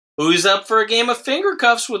Who's up for a game of finger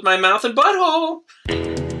cuffs with my mouth and butthole?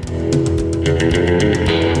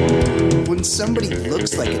 When somebody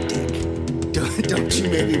looks like a dick, don't you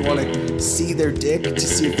maybe want to see their dick to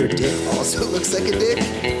see if their dick also looks like a dick?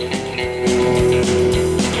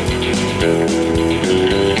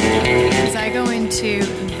 Because I go into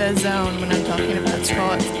the zone when I'm talking about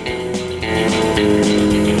sports.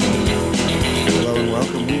 Hello and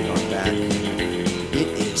welcome. We are back. It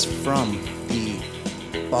is from the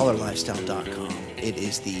ballerlifestyle.com. It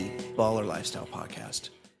is the Baller Lifestyle Podcast.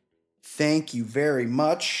 Thank you very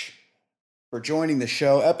much for joining the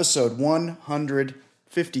show. Episode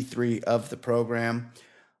 153 of the program.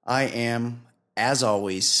 I am, as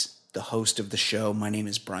always, the host of the show. My name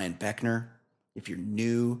is Brian Beckner. If you're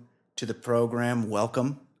new to the program,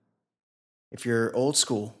 welcome. If you're old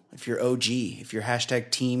school, if you're OG, if you're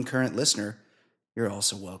hashtag team current listener, you're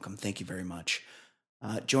also welcome. Thank you very much.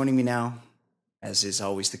 Joining me now, as is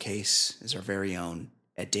always the case, is our very own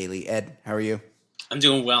Ed Daly. Ed, how are you? I'm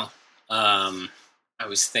doing well. I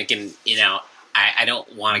was thinking, I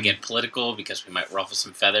don't want to get political because we might ruffle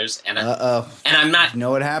some feathers. And I'm not. You know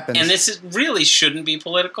what happens. And really shouldn't be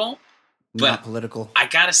political. But not political. I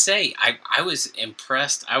gotta say, I was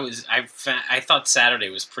impressed. I thought Saturday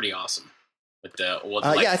was pretty awesome. With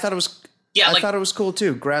I thought it was. Yeah, I thought it was cool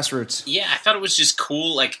too. Grassroots. Yeah, I thought it was just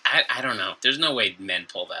cool. Like I don't know. There's no way men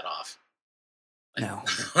pull that off. No,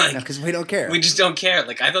 because we don't care. We just don't care.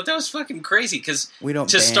 Like, I thought that was fucking crazy because we don't.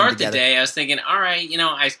 To start the day, I was thinking, all right,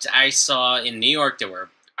 I saw in New York there were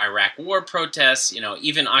Iraq war protests,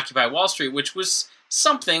 even Occupy Wall Street, which was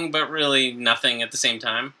something, but really nothing at the same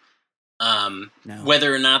time. No.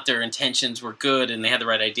 Whether or not their intentions were good and they had the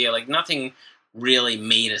right idea, like nothing really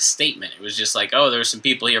made a statement. It was just like, oh, there's some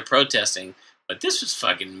people here protesting, but this was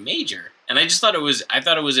fucking major. And I just thought it was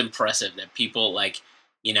impressive that people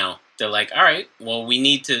they're like, all right, well, we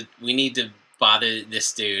need to bother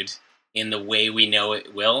this dude in the way we know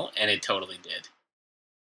it will, and it totally did.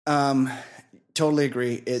 Totally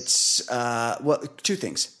agree. It's two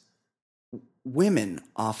things. Women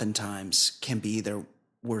oftentimes can be their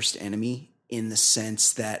worst enemy in the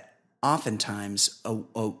sense that oftentimes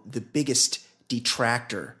the biggest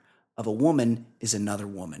detractor of a woman is another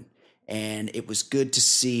woman, and it was good to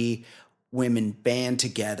see women band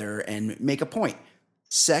together and make a point.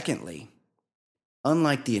 Secondly,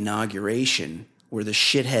 unlike the inauguration where the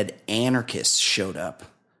shithead anarchists showed up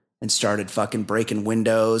and started fucking breaking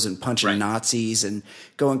windows and punching Nazis and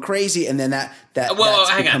going crazy, and then that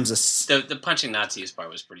becomes the punching Nazis part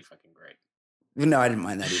was pretty fucking great. No, I didn't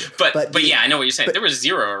mind that either. But yeah, I know what you're saying. There was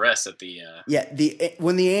zero arrests at the.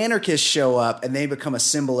 When the anarchists show up and they become a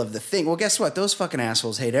symbol of the thing. Well, guess what? Those fucking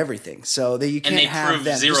assholes hate everything. So you can't have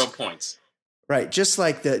them. And they prove 0 points. Right, just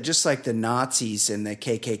like the Nazis and the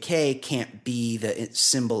KKK can't be the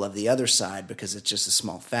symbol of the other side because it's just a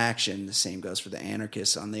small faction. The same goes for the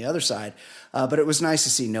anarchists on the other side. But it was nice to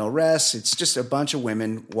see no arrests. It's just a bunch of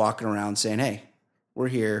women walking around saying, "Hey, we're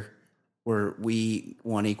here. We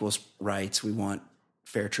want equal rights. We want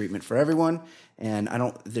fair treatment for everyone." And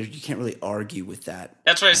you can't really argue with that.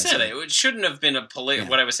 That's what I said. It shouldn't have been a political.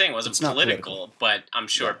 What I was saying wasn't political, but I'm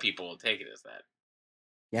sure people will take it as that.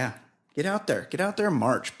 Yeah. Get out there and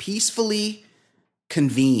march. Peacefully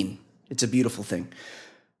convene. It's a beautiful thing.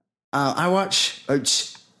 I watch,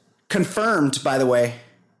 confirmed, by the way,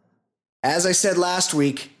 as I said last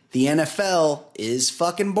week, the NFL is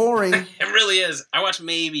fucking boring. It really is. I watched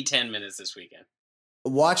maybe 10 minutes this weekend. I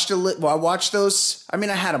watched those. I mean,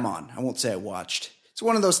 I had them on. I won't say I watched. It's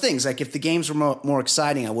one of those things. Like, if the games were more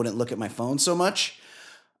exciting, I wouldn't look at my phone so much.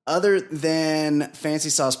 Other than Fancy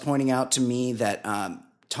Sauce pointing out to me that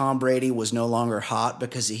Tom Brady was no longer hot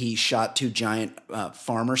because he shot 2 giant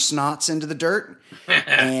farmer snots into the dirt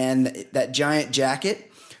and that giant jacket.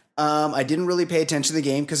 I didn't really pay attention to the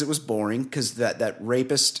game because it was boring because that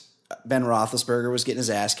rapist Ben Roethlisberger was getting his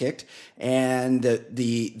ass kicked, and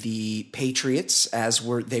the Patriots,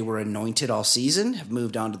 they were anointed all season, have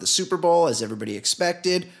moved on to the Super Bowl as everybody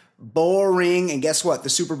expected. Boring, and guess what? The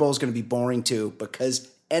Super Bowl is going to be boring too because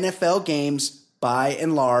NFL games, by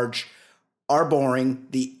and large, are boring.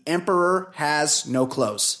 The emperor has no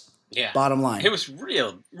clothes. Yeah. Bottom line. It was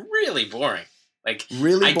really boring. Like,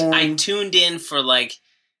 really boring. I tuned in for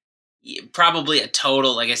probably a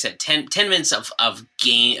total, like I said, 10 minutes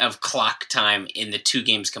of clock time in the 2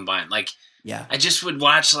 games combined. I just would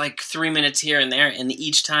watch 3 minutes here and there, and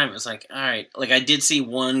each time it was like, all right. Like, I did see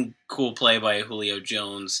one cool play by Julio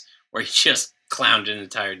Jones where he just clowned an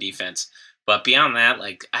entire defense. But beyond that,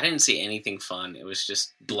 I didn't see anything fun. It was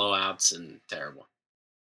just blowouts and terrible.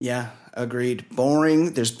 Yeah, agreed.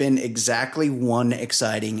 Boring. There's been exactly one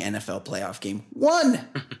exciting NFL playoff game. One!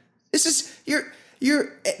 This is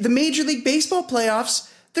you're the Major League Baseball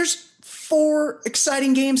playoffs. There's 4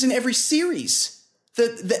 exciting games in every series.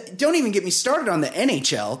 Don't even get me started on the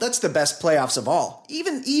NHL. That's the best playoffs of all.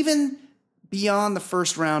 Even beyond the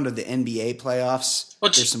first round of the NBA playoffs,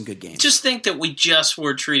 there's some good games. Just think that we just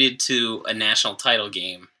were treated to a national title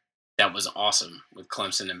game that was awesome with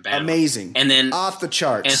Clemson and Bama. Amazing. And then off the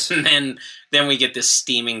charts. And then we get this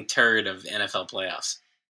steaming turd of NFL playoffs.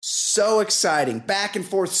 So exciting. Back and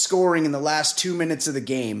forth scoring in the last 2 minutes of the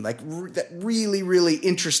game. Like really, really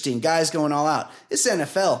interesting. Guys going all out. This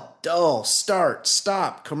NFL, dull, start,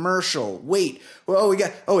 stop, commercial, wait.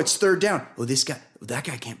 It's third down. That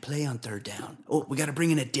guy can't play on third down. Oh, we got to bring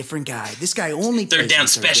in a different guy. This guy only third plays down on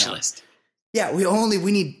third specialist. Down. Yeah,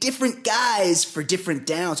 we need different guys for different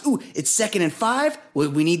downs. Ooh, it's 2nd and 5.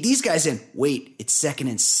 Well, we need these guys in. Wait, it's 2nd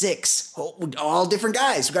and 6. Oh, all different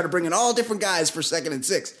guys. We got to bring in all different guys for 2nd and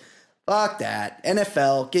 6. Fuck that.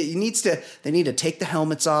 NFL, they need to take the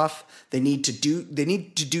helmets off. They need to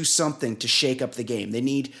do something to shake up the game. They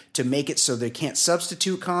need to make it so they can't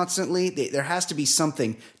substitute constantly. There has to be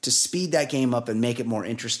something to speed that game up and make it more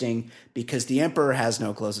interesting because the Emperor has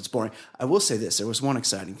no clothes. It's boring. I will say this. There was one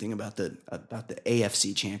exciting thing about the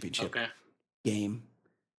AFC Championship game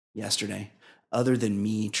yesterday, other than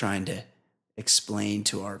me trying to explain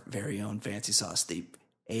to our very own Fancy Sauce the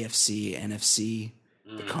AFC, NFC,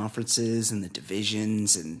 the conferences and the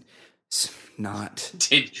divisions, and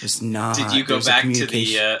Did you go back to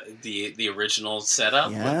the original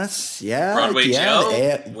setup? Yes, yeah, Broadway Joe.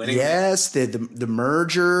 The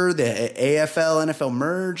merger, the AFL NFL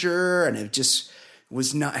merger, and it just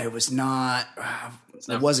was not. It was not.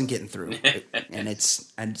 It wasn't getting through, and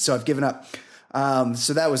so I've given up.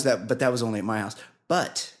 So that was that, but that was only at my house.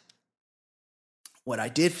 But what I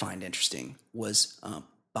did find interesting was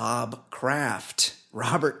Robert Kraft,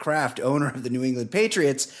 owner of the New England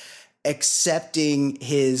Patriots, accepting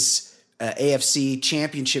his AFC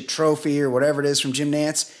championship trophy or whatever it is from Jim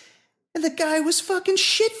Nantz. And the guy was fucking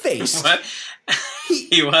shit-faced. What?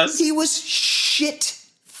 He was? He was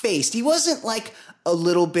shit-faced. He wasn't like a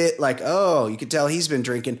little bit like, oh, you could tell he's been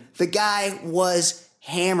drinking. The guy was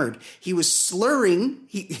hammered. He was slurring.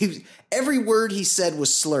 Every word he said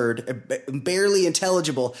was slurred, barely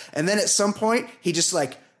intelligible. And then at some point, he just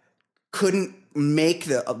like couldn't make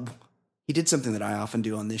he did something that I often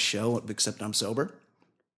do on this show, except I'm sober.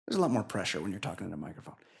 There's a lot more pressure when you're talking in a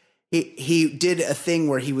microphone. He did a thing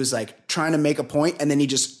where he was like trying to make a point, and then he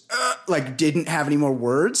just like didn't have any more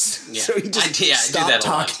words. Yeah. So he just stopped I do that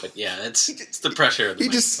talking. A lot, but yeah, it's the pressure of the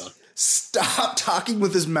microphone. Just stopped talking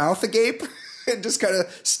with his mouth agape and just kind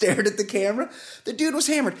of stared at the camera. The dude was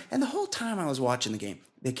hammered, and the whole time I was watching the game,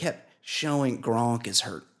 they kept showing Gronk is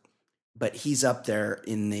hurt, but he's up there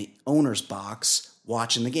in the owner's box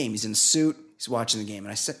watching the game. He's in a suit. He's watching the game.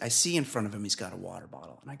 And I see in front of him, he's got a water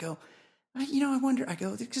bottle. And I go, I wonder,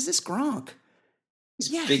 because this Gronk,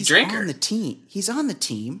 he's drinker. On the team. He's on the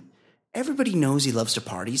team. Everybody knows he loves to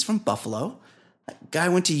party. He's from Buffalo. That guy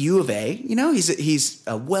went to U of A. He's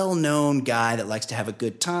a well-known guy that likes to have a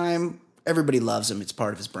good time. Everybody loves him. It's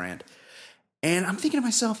part of his brand. And I'm thinking to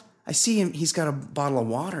myself, I see him, he's got a bottle of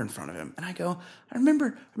water in front of him. And I go, I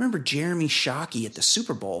remember Jeremy Shockey at the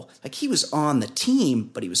Super Bowl. Like he was on the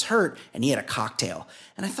team, but he was hurt and he had a cocktail.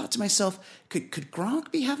 And I thought to myself, could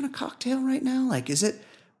Gronk be having a cocktail right now? Like, is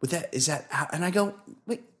that, and I go,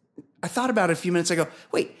 wait, I thought about it a few minutes. I go,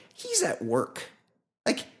 wait, he's at work.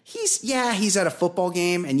 Like he's at a football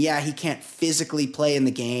game and he can't physically play in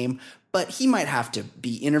the game, but he might have to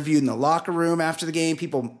be interviewed in the locker room after the game.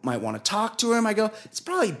 People might want to talk to him. I go, it's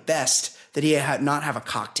probably best that he not have a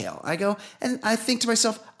cocktail. I go, and I think to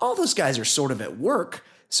myself, all those guys are sort of at work.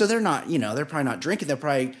 So they're not, they're probably not drinking. They're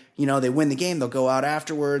probably, they win the game. They'll go out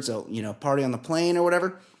afterwards. They'll, party on the plane or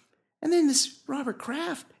whatever. And then this Robert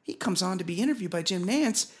Kraft, he comes on to be interviewed by Jim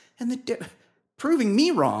Nantz and proving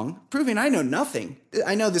me wrong, proving I know nothing.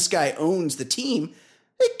 I know this guy owns the team.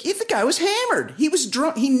 If the guy was hammered, he was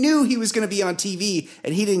drunk. He knew he was going to be on TV,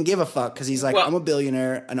 and he didn't give a fuck because he's like, I'm a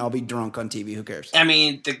billionaire, and I'll be drunk on TV. Who cares? I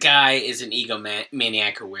mean, the guy is an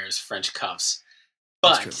egomaniac who wears French cuffs.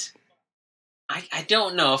 But I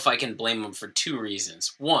don't know if I can blame him for 2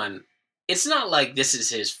 reasons. One, it's not like this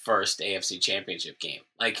is his first AFC Championship game.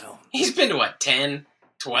 Like, he's been to, 10,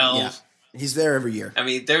 12? Yeah, he's there every year. I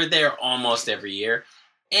mean, they're there almost every year.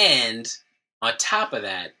 And on top of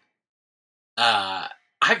that,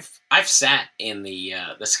 I've sat in the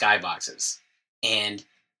skyboxes, and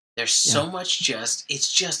there's so much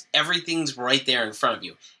it's just everything's right there in front of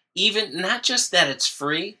you. Even not just that it's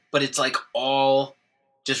free, but it's like all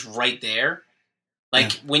just right there.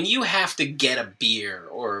 Like when you have to get a beer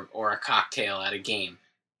or a cocktail at a game,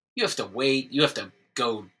 you have to wait. You have to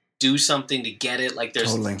go do something to get it. Like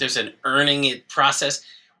Totally. there's an earning it process.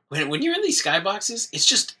 When you're in these skyboxes, it's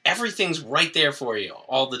just everything's right there for you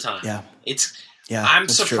all the time. Yeah. I'm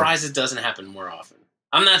that's surprised it doesn't happen more often.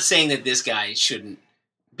 I'm not saying that this guy shouldn't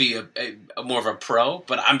be a more of a pro,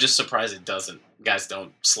 but I'm just surprised it doesn't. Guys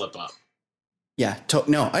don't slip up. Yeah,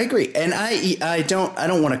 no, I agree, and I don't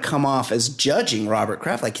want to come off as judging Robert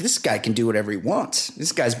Kraft. Like, this guy can do whatever he wants.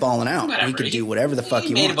 This guy's balling out. Whatever. He can do whatever the fuck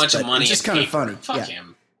he wants. Made a bunch of money. It's just kind of funny. Fuck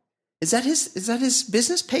him. Is that his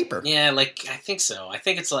business paper? Yeah, like I think so. I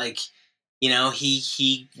think it's like,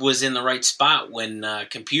 he was in the right spot when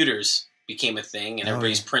computers became a thing and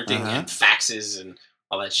everybody's printing and faxes and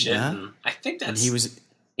all that shit. Yeah. And I think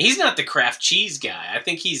he's not the Kraft cheese guy. I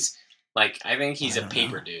think he's a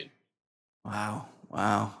paper dude.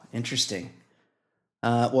 Wow. Interesting.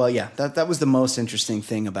 Well, yeah, that was the most interesting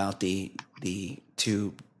thing about the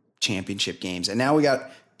two championship games. And now we got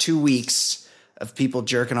 2 weeks of people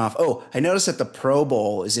jerking off. Oh, I noticed that the Pro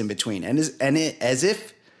Bowl is in between. As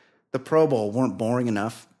if the Pro Bowl weren't boring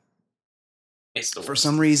enough. For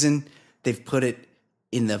some reason, they've put it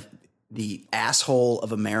in the asshole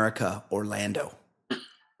of America, Orlando.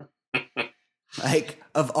 Like,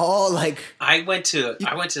 of all, like, I went to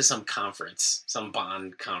some conference, some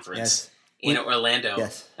Bond conference in Orlando,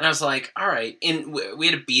 and I was like, all right, and we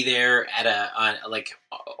had to be there at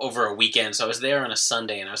over a weekend, so I was there on a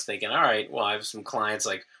Sunday, and I was thinking, all right, well, I have some clients,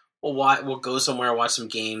 like, well, we'll go somewhere, watch some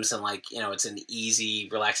games, and like, it's an easy,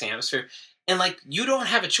 relaxing atmosphere, and like, you don't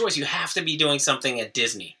have a choice, you have to be doing something at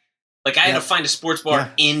Disney. Like, I had to find a sports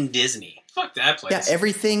bar in Disney. Fuck that place.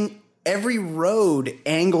 Yeah, every road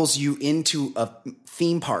angles you into a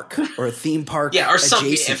theme park or a theme park. Yeah, or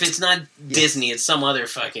something. If it's not Disney, it's some other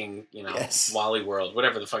fucking, Wally World,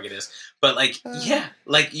 whatever the fuck it is. But like,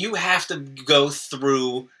 you have to go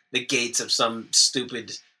through the gates of some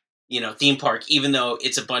stupid, theme park, even though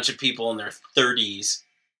it's a bunch of people in their 30s.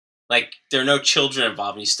 Like, there are no children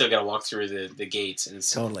involved, and you still got to walk through the gates, and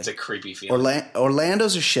it's a creepy feeling.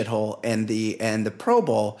 Orlando's a shithole, and the Pro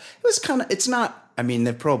Bowl, it was kind of, it's not. I mean,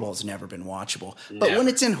 the Pro Bowl's never been watchable, but when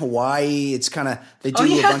it's in Hawaii, it's kind of they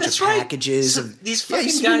do a bunch of packages. So these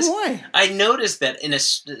fucking guys. I noticed that in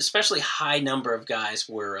especially high number of guys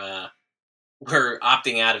were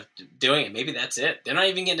opting out of doing it. Maybe that's it. They're not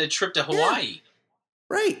even getting a trip to Hawaii. Yeah.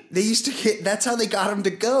 Right. They used to get, that's how they got him to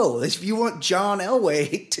go. If you want John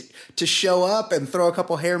Elway to show up and throw a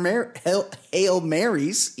couple Hail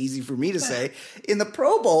Marys, easy for me to say, in the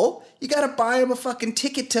Pro Bowl, you got to buy him a fucking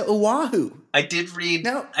ticket to Oahu. I did read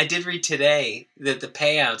today that the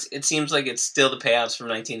payouts, it seems like it's still the payouts from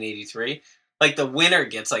 1983. Like the winner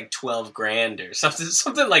gets like 12 grand or something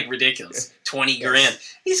like ridiculous. 20 grand.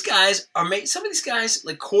 These guys some of these guys,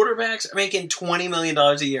 like quarterbacks, are making $20 million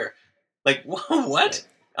a year. Like, what?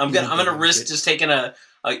 I'm gonna risk just taking a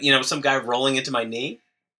some guy rolling into my knee,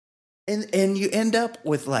 and you end up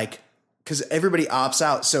with like, because everybody opts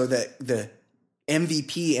out, so that the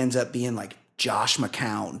MVP ends up being like Josh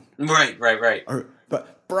McCown, right,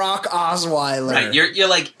 but Brock Osweiler, right? You're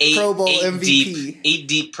like eight MVP. eight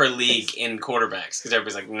deep per league in quarterbacks, because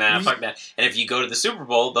everybody's like, nah, fuck that. And if you go to the Super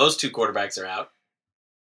Bowl, those two quarterbacks are out.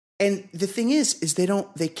 And the thing is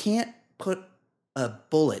they can't put a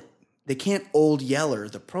bullet. They can't Old Yeller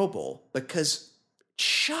the Pro Bowl because,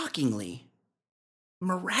 shockingly,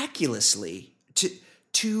 miraculously,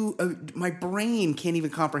 my brain can't even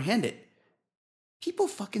comprehend it. People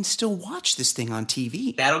fucking still watch this thing on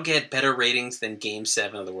TV. That'll get better ratings than Game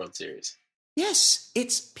 7 of the World Series. Yes,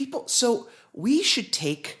 it's people. So we should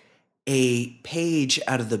take a page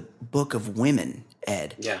out of the Book of Women,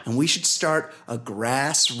 Ed. Yeah. And we should start a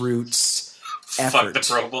grassroots effort. Fuck the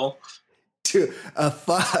Pro Bowl. To a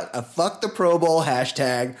fuck the Pro Bowl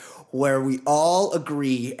hashtag, where we all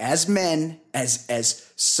agree as men,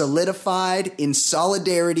 as solidified in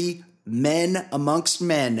solidarity, men amongst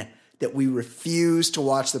men, that we refuse to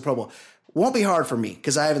watch the Pro Bowl. Won't be hard for me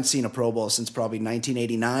because I haven't seen a Pro Bowl since probably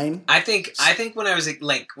 1989. I think when I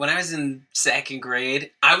was in second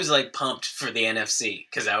grade, I was like pumped for the NFC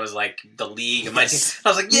because I was like the league of my team. I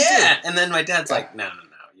was like, yeah, and then my dad's like, no.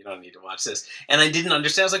 You don't need to watch this. And I didn't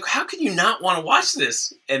understand. I was like, how can you not want to watch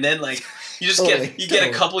this? And then like you just get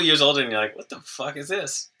a couple years older and you're like, what the fuck is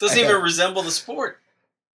this? Doesn't even resemble the sport.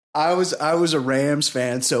 I was a Rams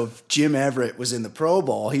fan, so if Jim Everett was in the Pro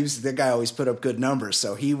Bowl, the guy always put up good numbers,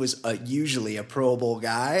 so he was usually a Pro Bowl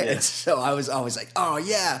guy. Yeah. And so I was always like, oh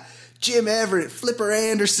yeah, Jim Everett, Flipper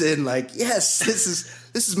Anderson, like, yes, this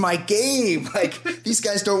is my game. Like, these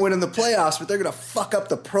guys don't win in the playoffs, but they're gonna fuck up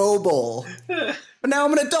the Pro Bowl. But now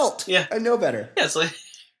I'm an adult. Yeah. I know better. Yeah, it's like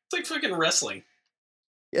fucking wrestling.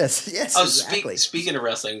 Yes, yes, Oh, exactly. speaking of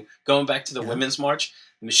wrestling, going back to the women's march,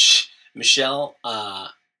 Michelle,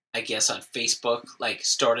 I guess on Facebook, like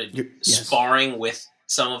started Yes. sparring with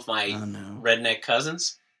some of my Oh, no. redneck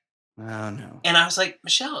cousins. Oh, no. And I was like,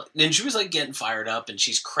 Michelle, and she was like getting fired up, and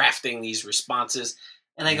she's crafting these responses.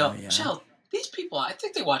 And I go, Yeah. Michelle, these people, I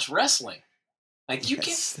think they watch wrestling. Like you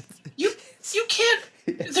Yes. you can't.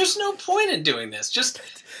 There's no point in doing this. Just,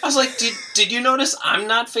 I was like, did you notice I'm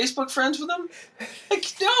not Facebook friends with them? Like,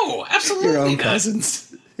 no, absolutely Your own not.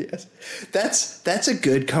 cousins. Yes. That's a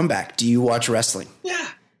good comeback. Do you watch wrestling? Yeah,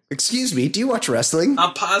 Excuse me, do you watch wrestling?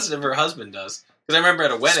 I'm positive her husband does. Because I remember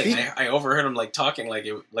at a wedding, I overheard him like talking like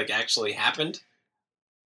it like actually happened.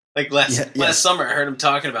 Like last summer, I heard him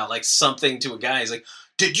talking about like something to a guy. He's like,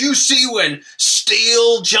 "Did you see when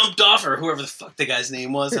Steel jumped off, or whoever the fuck the guy's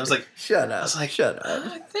name was?" And I was like, Shut up. I was like, shut up.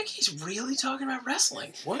 I think he's really talking about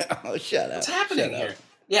wrestling. What? Oh, shut up. What's happening Shut here? up.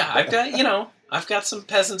 Yeah, I've got some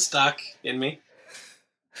peasant stock in me.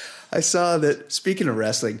 I saw that, speaking of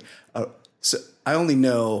wrestling, so I only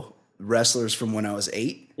know wrestlers from when I was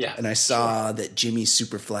 8. Yeah, And I saw that Jimmy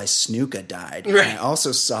Superfly Snuka died. Right. And I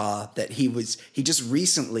also saw that he just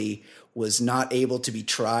recently was not able to be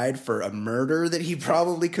tried for a murder that he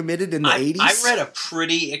probably committed in the 80s. I read a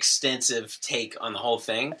pretty extensive take on the whole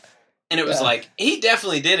thing, and it was like, he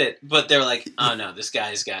definitely did it, but they're like, oh no, this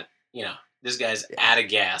guy's out of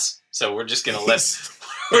gas, so we're just gonna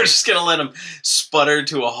let him sputter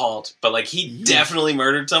to a halt. But like, he definitely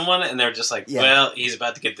murdered someone, and they're just like, well, he's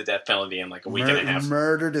about to get the death penalty in like a week and a half.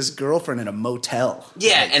 Murdered his girlfriend in a motel.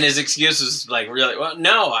 Yeah, and his excuse was like, really, well,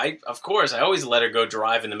 no, I always let her go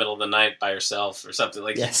drive in the middle of the night by herself or something.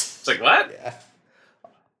 Like, it's like, what? Yeah.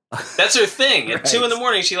 That's her thing. Right. At 2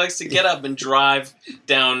 a.m, she likes to get up and drive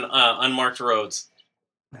down unmarked roads.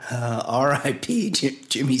 R.I.P.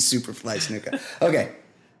 Jimmy Superfly Snuka. Okay.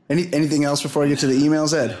 Anything else before I get to the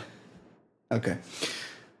emails, Ed? Okay.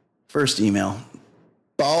 First email.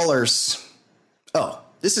 Ballers. Oh,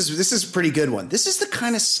 this is a pretty good one. This is the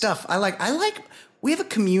kind of stuff I like. We have a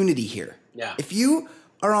community here. Yeah. If you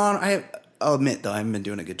are on, I'll admit though, I haven't been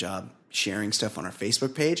doing a good job sharing stuff on our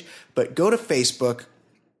Facebook page, but go to Facebook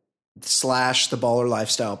 / The Baller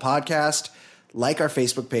Lifestyle Podcast. Like our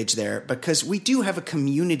Facebook page there, because we do have a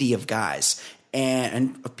community of guys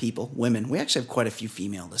and of people, women. We actually have quite a few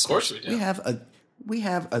female listeners. Of course we do. We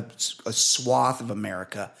have a swath of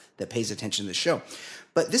America that pays attention to the show.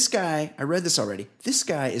 But this guy, I read this already. This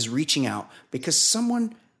guy is reaching out because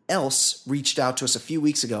someone else reached out to us a few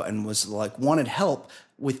weeks ago and was like, wanted help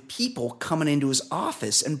with people coming into his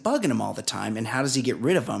office and bugging him all the time. And how does he get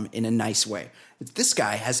rid of them in a nice way? This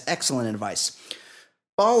guy has excellent advice.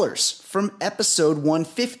 Ballers, from episode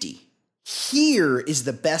 150. Here is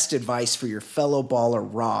the best advice for your fellow baller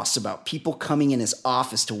Ross about people coming in his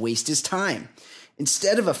office to waste his time.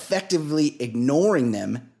 Instead of effectively ignoring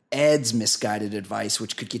them, Ed's misguided advice,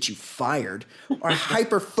 which could get you fired, or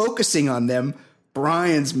hyper-focusing on them,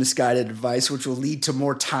 Brian's misguided advice, which will lead to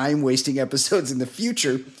more time-wasting episodes in the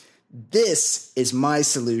future. This is my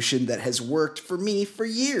solution that has worked for me for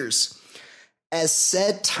years. As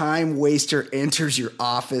said time waster enters your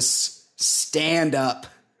office, stand up.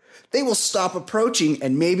 They will stop approaching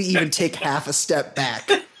and maybe even take half a step back.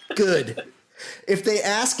 Good. If they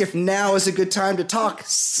ask if now is a good time to talk,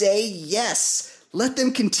 say yes. Let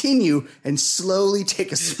them continue and slowly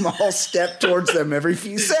take a small step towards them every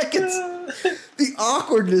few seconds. The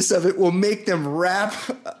awkwardness of it will make them wrap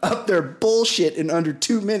up their bullshit in under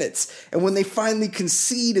 2 minutes. And when they finally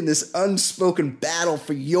concede in this unspoken battle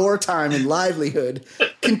for your time and livelihood,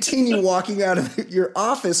 continue walking out of your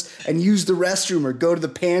office and use the restroom or go to the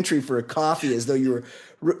pantry for a coffee as though you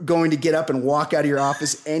were going to get up and walk out of your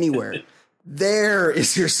office anywhere. There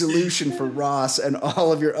is your solution for Ross and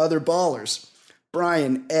all of your other ballers.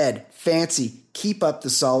 Brian, Ed, Fancy, keep up the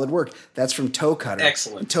solid work. That's from Toe Cutter.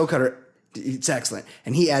 Excellent. Toe Cutter, it's excellent.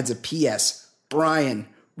 And he adds a P.S. Brian,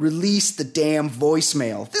 release the damn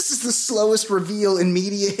voicemail. This is the slowest reveal in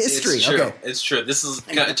media history. It's true. Okay. It's true. This is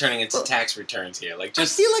kind of turning into tax returns here. Like,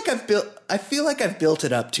 just I feel like I've built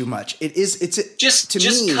it up too much.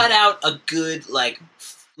 just cut out a good like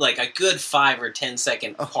a good 5 or 10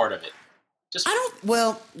 second part of it. I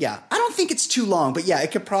don't think it's too long, but yeah,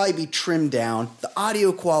 it could probably be trimmed down. The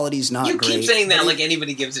audio quality is not great. You keep saying that like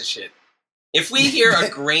anybody gives a shit. If we hear a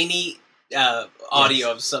grainy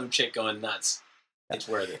audio of some chick going nuts, it's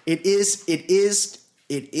worth it.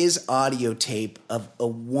 It is audio tape of a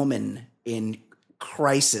woman in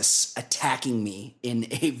crisis attacking me in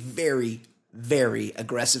a very, very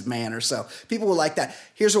aggressive manner. So people will like that.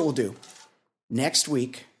 Here's what we'll do. Next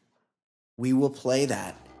week, we will play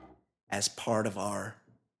that as part of our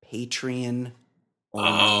Patreon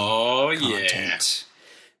only yeah. content.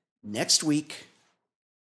 Next week,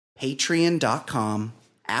 patreon.com.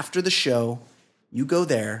 After the show, you go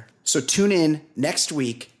there. So tune in next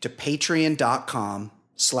week to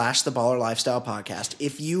patreon.com/The Baller Lifestyle Podcast.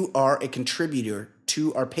 If you are a contributor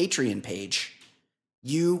to our Patreon page,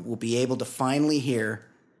 you will be able to finally hear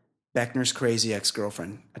Beckner's crazy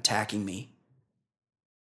ex-girlfriend attacking me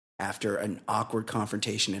after an awkward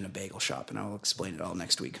confrontation in a bagel shop, and I'll explain it all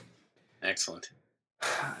next week. Excellent.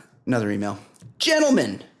 Another email.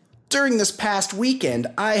 Gentlemen, during this past weekend,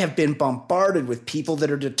 I have been bombarded with people that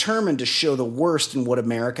are determined to show the worst in what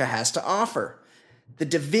America has to offer. The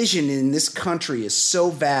division in this country is so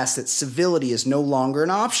vast that civility is no longer an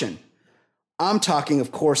option. I'm talking,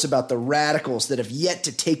 of course, about the radicals that have yet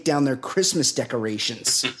to take down their Christmas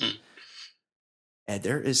decorations. And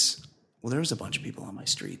there was a bunch of people on my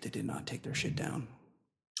street that did not take their shit down.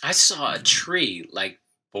 I saw a tree like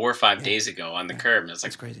 4 or 5 days ago on the curb, and I was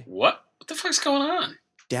like, That's crazy. What the fuck's going on?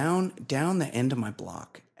 Down the end of my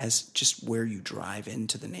block, as just where you drive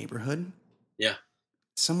into the neighborhood. Yeah.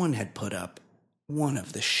 Someone had put up one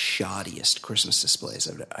of the shoddiest Christmas displays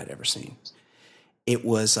I'd ever seen. It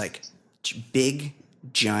was like big,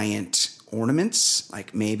 giant ornaments,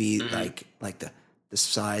 like maybe like the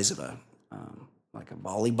size of a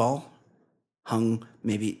volleyball, hung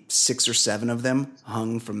maybe 6 or 7 of them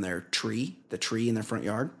hung from the tree in their front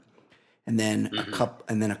yard, and then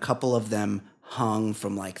a couple of them hung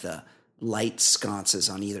from like the light sconces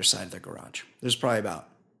on either side of their garage. There's probably about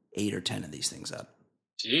 8 or 10 of these things up.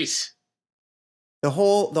 Jeez. It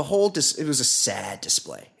was a sad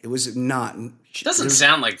display. It was not. Doesn't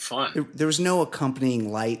sound like fun. There was no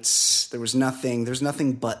accompanying lights. There's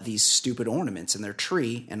nothing but these stupid ornaments in their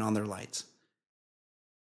tree and on their lights.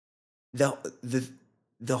 The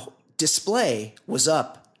display was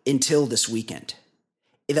up until this weekend.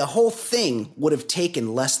 The whole thing would have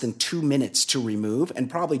taken less than 2 minutes to remove and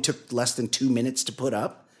probably took less than 2 minutes to put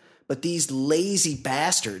up. But these lazy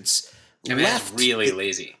bastards left. Really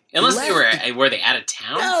lazy. Unless were they out of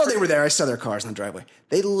town? No, they were there. I saw their cars in the driveway.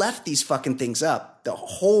 They left these fucking things up the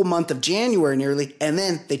whole month of January nearly, and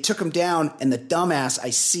then they took them down, and the dumbass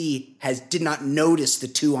I see did not notice the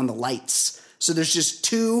 2 on the lights. So there's just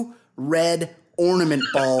 2 red ornament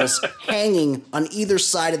balls hanging on either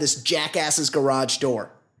side of this jackass's garage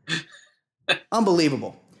door.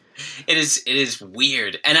 Unbelievable. It is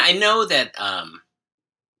weird. And I know that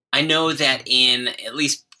in at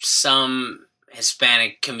least some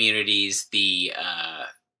Hispanic communities, the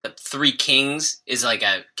Three Kings is like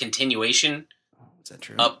a continuation. Is that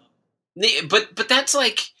true? But that's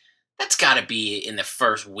got to be in the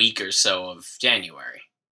first week or so of January.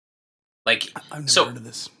 Like, I've never heard of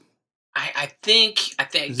this. I think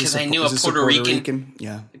because I knew a Puerto Rican,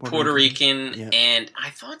 Puerto Rican, yeah. And I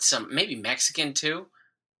thought maybe Mexican too.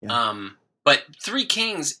 Yeah. But Three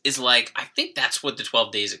Kings is like, I think that's what the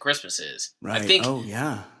 12 days of Christmas is. Right.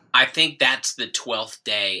 I think that's the 12th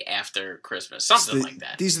day after Christmas, something like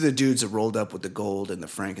that. These are the dudes that rolled up with the gold and the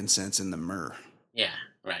frankincense and the myrrh. Yeah,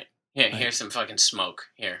 right. Here, right. Here's some fucking smoke.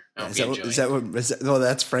 Here, is that? Oh,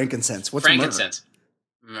 that's frankincense. What's frankincense?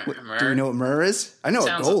 Myrrh? Do you know what myrrh is? I know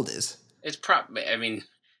what gold is. It's probably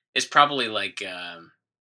like,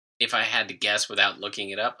 if I had to guess without looking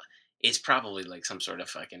it up, it's probably like some sort of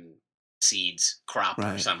fucking seeds crop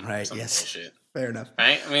or something. Right. Some yes. bullshit. Fair enough.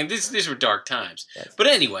 Right. I mean, these were dark times. Yes. But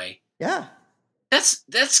anyway. Yeah.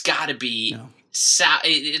 That's got to be. No.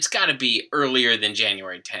 It's got to be earlier than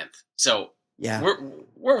January 10th. So yeah,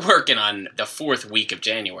 we're working on the 4th week of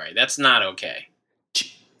January. That's not okay.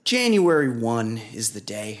 January 1 is the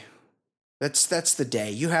day. That's the day.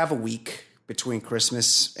 You have a week between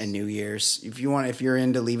Christmas and New Year's. If you're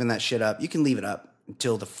into leaving that shit up, you can leave it up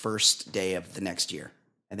until the first day of the next year,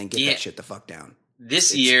 and then get that shit the fuck down.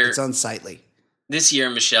 This year, it's unsightly. This year,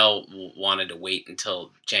 Michelle wanted to wait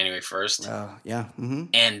until January 1st. Yeah. Mm-hmm.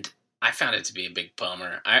 And I found it to be a big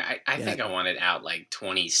bummer. I think I want it out like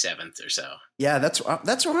 27th or so. Yeah, that's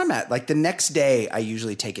where I'm at. Like the next day, I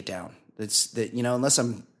usually take it down. It's that, unless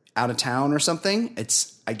I'm out of town or something,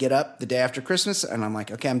 I get up the day after Christmas and I'm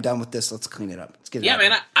like, okay, I'm done with this. Let's clean it up. Let's get it out. Yeah,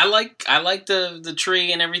 man, I like the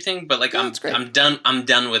tree and everything, but like I'm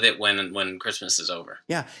done with it when Christmas is over.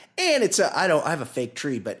 Yeah. And I have a fake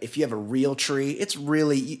tree, but if you have a real tree, it's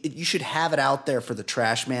really you should have it out there for the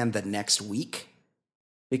trash man the next week,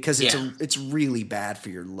 because it's really bad for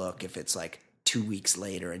your look if it's like 2 weeks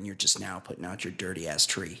later and you're just now putting out your dirty ass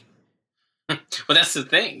tree. Well, that's the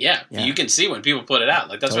thing. Yeah. You can see when people put it out.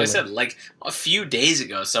 Like that's what I said. Like a few days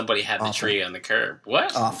ago, somebody had the tree on the curb.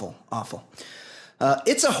 What? Awful.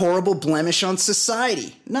 It's a horrible blemish on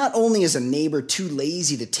society. Not only is a neighbor too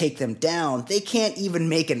lazy to take them down, they can't even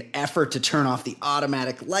make an effort to turn off the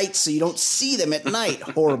automatic lights so you don't see them at night.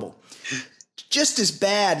 Horrible. Just as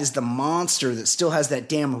bad as the monster that still has that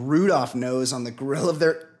damn Rudolph nose on the grill of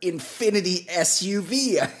their Infinity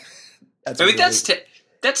SUV.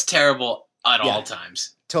 That's terrible at all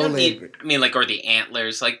times. Totally agree. I mean, like, or the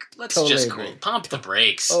antlers. Like, let's Totally just agree. cool. Pump the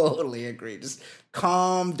brakes. Totally agree. Just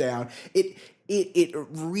calm down. It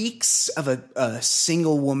reeks of a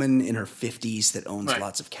single woman in her 50s that owns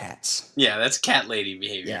lots of cats. Yeah, that's cat lady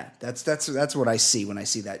behavior. Yeah, that's what I see when I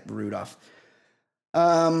see that Rudolph.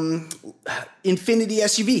 Infinity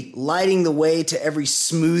SUV lighting the way to every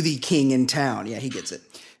smoothie king in town. Yeah, he gets it.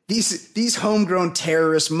 These homegrown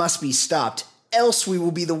terrorists must be stopped. Else we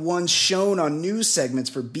will be the ones shown on news segments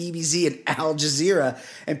for BBC and Al Jazeera,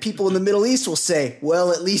 and people in the Middle East will say,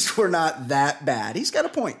 well, at least we're not that bad. He's got a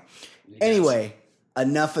point. Anyway,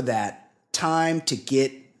 enough of that. Time to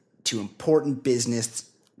get to important business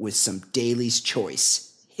with some Daly's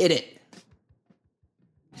Choice. Hit it.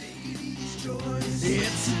 Daly's Choice.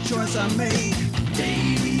 It's a choice I made.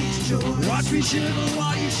 Daly's Choice. Watch me shiver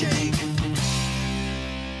while you shake.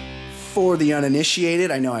 For the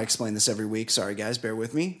uninitiated, I know I explain this every week. Sorry, guys, bear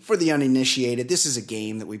with me. For the uninitiated, this is a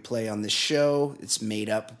game that we play on this show. It's made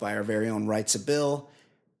up by our very own Writes a Bill,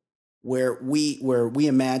 where we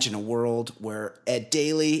imagine a world where Ed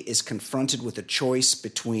Daly is confronted with a choice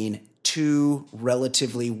between two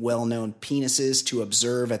relatively well-known penises to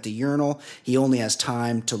observe at the urinal. He only has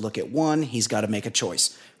time to look at one. He's got to make a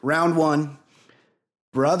choice. Round one,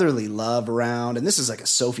 brotherly love round. And this is like a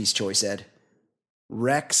Sophie's Choice, Ed.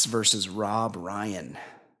 Rex versus Rob Ryan.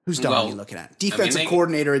 Whose dog are you looking at? Defensive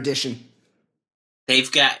coordinator edition. One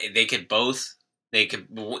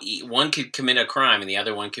could commit a crime and the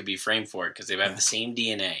other one could be framed for it because they have the same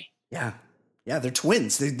DNA. Yeah. Yeah, they're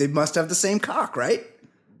twins. They must have the same cock, right?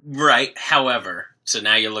 Right. However, so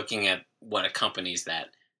now you're looking at what accompanies that.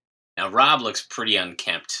 Now, Rob looks pretty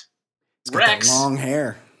unkempt. He's got that long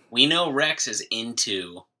hair. We know Rex is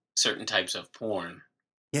into certain types of porn.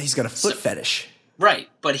 Yeah, he's got a foot fetish. Right,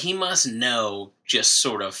 but he must know just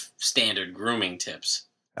sort of standard grooming tips.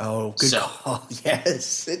 Oh, good call.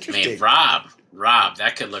 Yes, interesting. Man, Rob,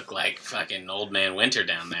 that could look like fucking Old Man Winter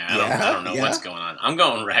down there. I don't know what's going on. I'm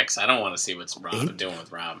going Rex. I don't want to see what's Rob doing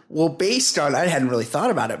with Rob. Well, based on, I hadn't really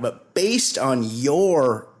thought about it, but based on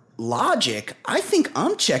your logic, I think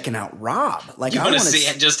I'm checking out Rob. Like, you want to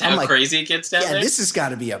see just how crazy it gets down there? Yeah, this has got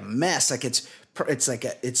to be a mess. Like it's like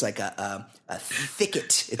a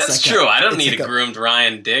thicket. That's true. I don't need a groomed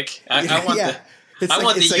Ryan Dick. I want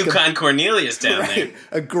the Yukon Cornelius down there.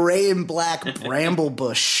 A gray and black bramble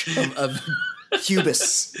bush of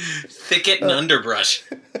hubus. Thicket and underbrush.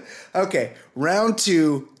 Okay, round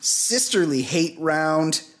two, sisterly hate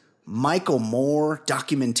round. Michael Moore,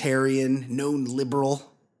 documentarian, known liberal,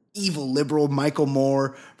 evil liberal Michael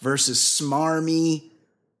Moore versus smarmy,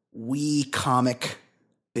 wee comic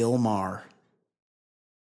Bill Maher.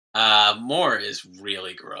 Moore is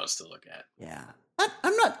really gross to look at. Yeah.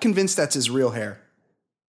 I'm not convinced that's his real hair.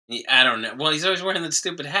 I don't know. Well, he's always wearing that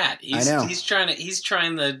stupid hat. I know. He's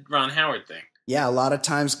trying the Ron Howard thing. Yeah, a lot of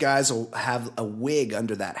times guys will have a wig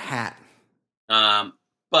under that hat.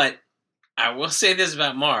 But I will say this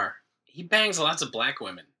about Maher. He bangs lots of black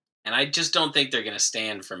women. And I just don't think they're going to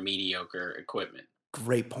stand for mediocre equipment.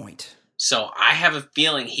 Great point. So I have a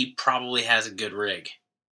feeling he probably has a good rig.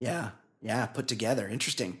 Yeah, put together.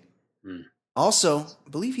 Interesting. Also, I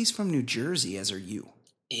believe he's from New Jersey, as are you.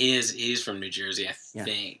 He's from New Jersey, I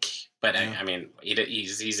think. But yeah. I mean,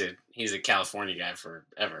 he's a California guy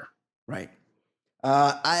forever. Right.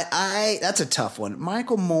 That's a tough one.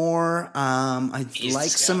 Michael Moore. I like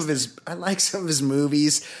some of his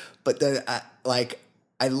movies, but I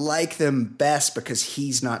like them best because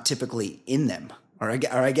he's not typically in them. Or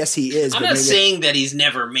I guess he is. I'm not saying that he's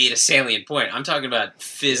never made a salient point. I'm talking about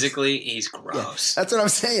physically, he's gross. Yeah, that's what I'm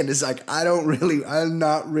saying. Is like I'm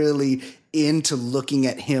not really into looking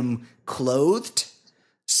at him clothed.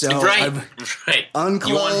 So right. Unclothed.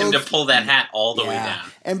 You want him to pull that hat all the way down.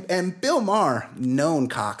 And Bill Maher, known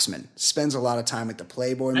cocksman, spends a lot of time at the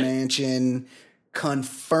Playboy Mansion.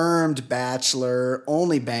 Confirmed bachelor,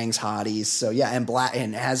 only bangs hotties. So yeah,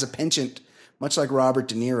 and has a penchant, much like Robert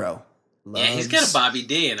De Niro. He's got a Bobby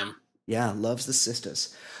D in him. Yeah, loves the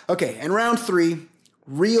sisters. Okay, and round three,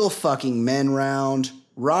 real fucking men round.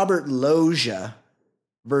 Robert Loggia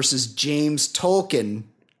versus James Tolkien,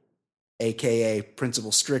 a.k.a.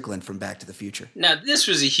 Principal Strickland from Back to the Future. Now, this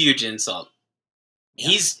was a huge insult. Yeah.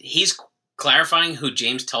 He's clarifying who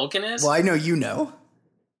James Tolkien is? Well, I know you know.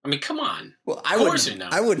 I mean, come on. Well, I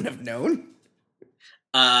wouldn't have known.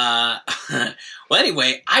 Well,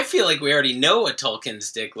 anyway, I feel like we already know what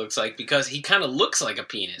Tolkien's dick looks like because he kind of looks like a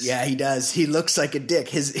penis. Yeah, he does. He looks like a dick.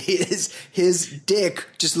 His dick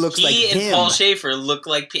just looks like him. He and Paul Schaefer look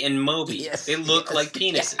like, and Moby. Yes, they look like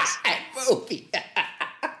penises. Yeah, Moby.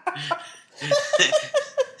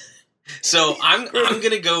 So I'm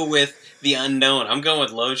gonna go with the unknown. I'm going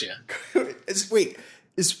with Loggia. Is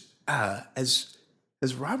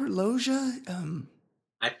Robert Loggia?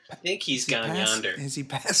 I think he's gone yonder. Has he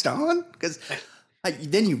passed on? Because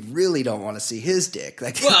then you really don't want to see his dick.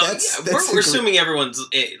 Like, well, we're assuming everyone's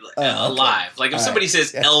alive. Like if somebody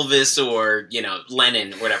says Elvis or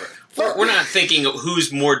Lennon or whatever, we're not thinking of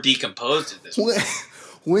who's more decomposed at this point.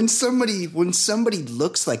 When somebody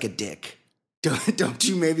looks like a dick, don't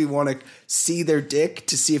you maybe want to see their dick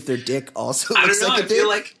to see if their dick also looks like a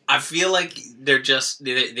dick? I feel like they're just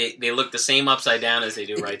they look the same upside down as they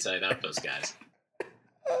do right side up. Those guys.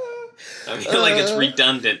 I feel like it's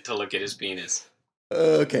redundant to look at his penis.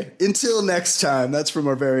 Okay. Until next time, that's from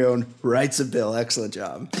our very own Writes a Bill. Excellent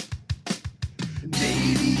job.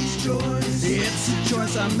 Davey's Choice. It's a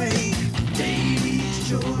choice I make. Davey's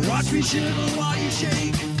Choice. Watch me shiver while you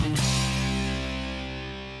shake.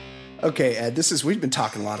 Okay, Ed, we've been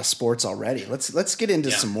talking a lot of sports already. Let's get into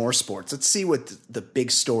some more sports. Let's see what the big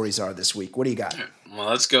stories are this week. What do you got? Well,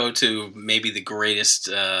 let's go to maybe the greatest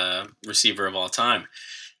receiver of all time.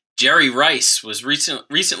 Jerry Rice was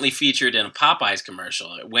recently featured in a Popeyes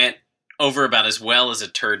commercial. It went over about as well as a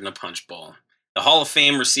turd in a punch bowl. The Hall of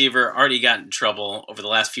Fame receiver already got in trouble over the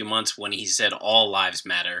last few months when he said all lives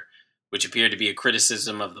matter, which appeared to be a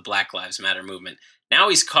criticism of the Black Lives Matter movement. Now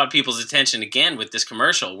he's caught people's attention again with this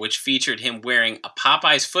commercial, which featured him wearing a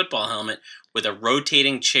Popeyes football helmet with a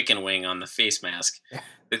rotating chicken wing on the face mask.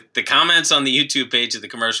 The comments on the YouTube page of the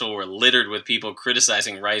commercial were littered with people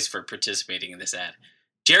criticizing Rice for participating in this ad.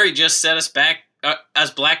 Jerry just set us back,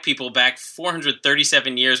 as black people, back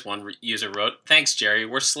 437 years, one user wrote. Thanks, Jerry.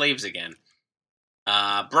 We're slaves again.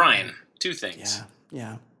 Brian, two things.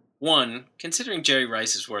 Yeah. One, considering Jerry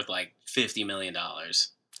Rice is worth like $50 million.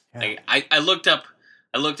 Yeah. I looked up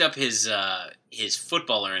his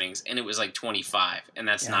football earnings, and it was like 25, and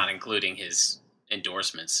that's not including his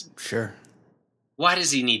endorsements. Sure. Why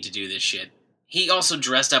does he need to do this shit? He also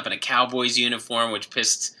dressed up in a Cowboys uniform, which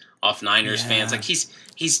pissed off Niners fans. Like he's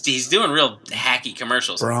doing real hacky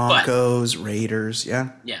commercials. Broncos, Raiders, yeah.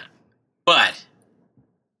 Yeah. But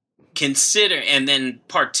and then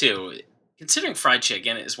part two, considering fried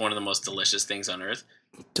chicken is one of the most delicious things on earth,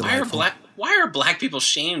 why are black people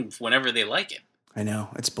shamed whenever they like it? I know,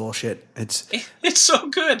 it's bullshit. It's so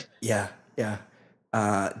good. Yeah.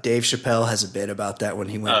 Dave Chappelle has a bit about that when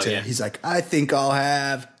he went he's like, I think I'll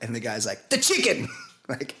have, and the guy's like, the chicken.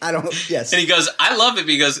 Like, I don't, yes. And he goes, I love it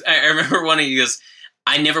because I remember he goes,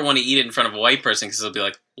 I never want to eat it in front of a white person because they'll be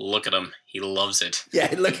like, look at him. He loves it.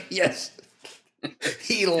 Yeah, yes.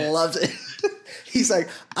 He loves it. He's like,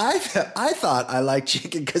 I thought I liked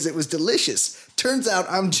chicken because it was delicious. Turns out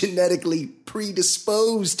I'm genetically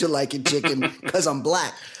predisposed to liking chicken because I'm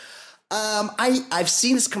black. I've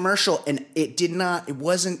seen this commercial and it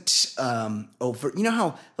wasn't over. You know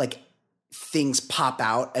how like things pop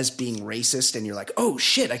out as being racist and you're like, oh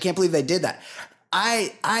shit, I can't believe they did that.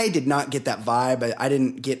 I did not get that vibe. I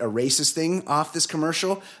didn't get a racist thing off this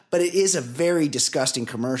commercial, but it is a very disgusting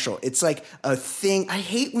commercial. It's like a thing. I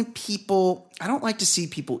hate when I don't like to see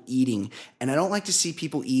people eating, and I don't like to see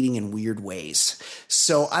people eating in weird ways.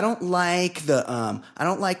 So I don't like I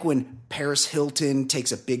don't like when Paris Hilton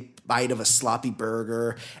takes a big bite of a sloppy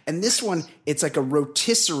burger. And this one, it's like a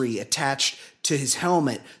rotisserie attached to his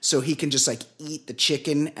helmet so he can just like eat the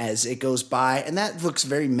chicken as it goes by. And that looks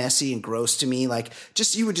very messy and gross to me. Like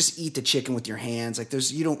you would just eat the chicken with your hands. Like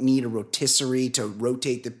you don't need a rotisserie to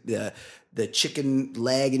rotate the chicken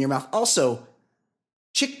leg in your mouth. Also,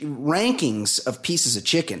 rankings of pieces of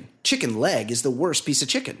chicken. Chicken leg is the worst piece of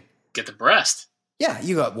chicken. Get the breast. Yeah,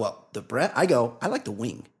 you go, well, the breast. I like the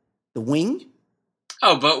wing. The wing?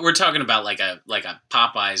 Oh, but we're talking about like a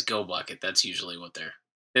Popeyes Go Bucket. That's usually what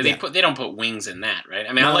they don't put wings in that, right?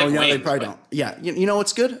 I mean, I like wings. They probably don't. Yeah, you know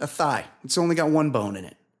what's good? A thigh. It's only got one bone in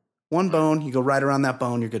it. One bone. You go right around that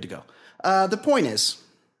bone. You're good to go. The point is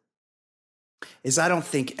I don't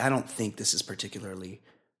think this is particularly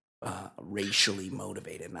racially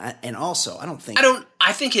motivated, and also I don't think it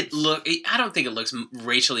looks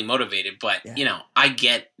racially motivated. But I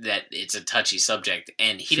get that it's a touchy subject,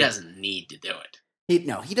 and he doesn't need to do it.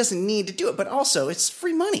 He doesn't need to do it, but also it's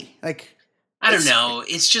free money. Like, I don't know.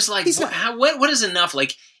 It's just like, what is enough?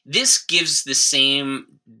 Like, this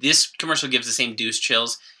commercial gives the same douche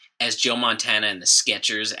chills as Joe Montana and the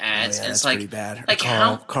Skechers ads. Oh, yeah, and it's that's like, pretty bad. Like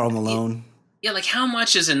Carl Malone. Yeah, like how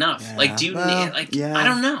much is enough? Yeah, Like, do you well, need, like, yeah. I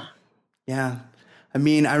don't know. Yeah. I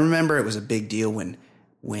mean, I remember it was a big deal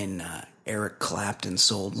when Eric Clapton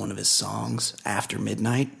sold one of his songs, After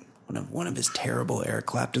Midnight, one of his terrible Eric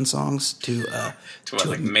Clapton songs to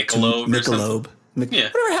like Michelob or something? Yeah.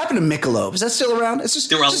 Whatever happened to Michelob? Is that still around? It's just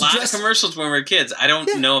There were a just lot of commercials when we were kids. I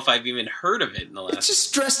don't know if I've even heard of it in the last. It's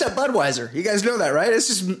just dressed up Budweiser. You guys know that, right? It's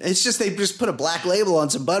just they just put a black label on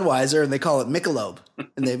some Budweiser and they call it Michelob.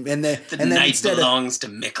 And The night belongs to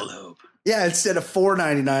Michelob. Yeah, instead of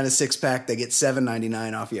 $4.99 a 6-pack, they get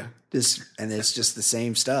 $7.99 off you. And it's just the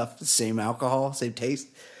same stuff, the same alcohol, same taste.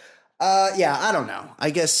 Yeah, I don't know.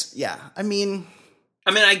 I guess, yeah. I mean,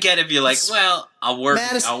 I get if you're like, well, I'll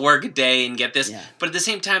work a day and get this. Yeah. But at the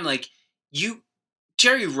same time, like,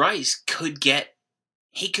 Jerry Rice could get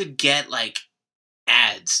like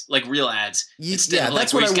ads, like real ads. Instead of like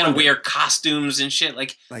that's where what he's I gotta wonder. wear costumes and shit.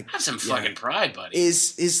 Like have some yeah. fucking pride, buddy.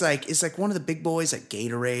 Is like one of the big boys like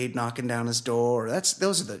Gatorade knocking down his door.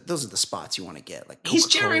 Those are the spots you want to get. Like He's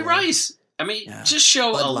Jerry Coca-Cola. Rice. Just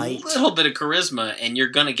show Bud a Light. little bit of charisma and you're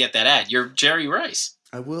gonna get that ad. You're Jerry Rice.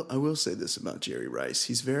 I will say this about Jerry Rice.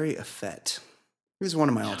 He's very effete. He was one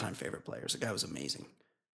of my all-time favorite players. The guy was amazing.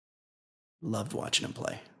 Loved watching him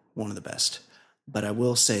play. One of the best. But I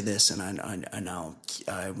will say this, and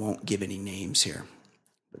I won't give any names here,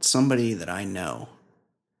 but somebody that I know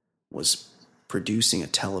was producing a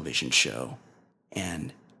television show,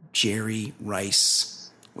 and Jerry Rice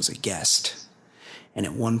was a guest. And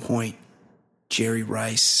at one point, Jerry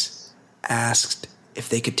Rice asked if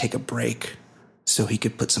they could take a break so he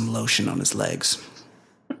could put some lotion on his legs.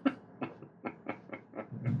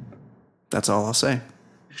 That's all I'll say.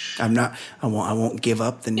 I won't give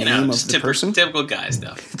up the name of the person. Typical guy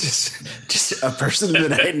stuff. just a person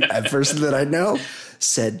that I know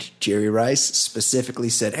said Jerry Rice specifically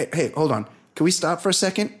said, "Hey, hold on. Can we stop for a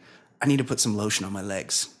second? I need to put some lotion on my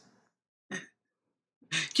legs." Can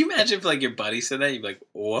you imagine if like your buddy said that? You'd be like,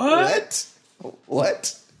 "What?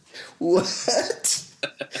 What?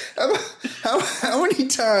 How many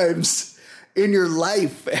times in your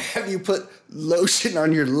life have you put lotion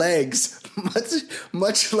on your legs?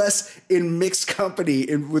 Much less in mixed company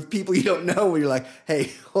and with people you don't know, where you're like,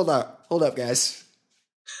 "Hey, hold up, guys."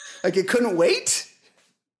 Like, it couldn't wait.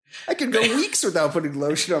 I could go weeks without putting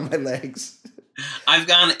lotion on my legs. I've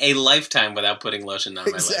gone a lifetime without putting lotion on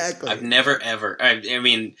my legs. I've never ever. I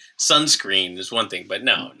mean, sunscreen is one thing, but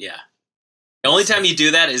no, yeah. The only time you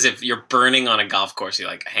do that is if you're burning on a golf course. You're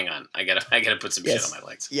like, hang on, I gotta put some shit on my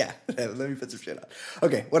legs. Yeah, let me put some shit on.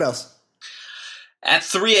 Okay, what else? At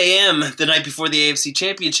 3 a.m. the night before the AFC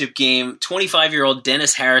Championship game, 25-year-old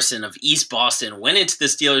Dennis Harrison of East Boston went into the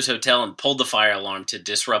Steelers hotel and pulled the fire alarm to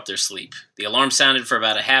disrupt their sleep. The alarm sounded for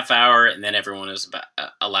about a half hour, and then everyone was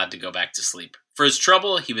allowed to go back to sleep. For his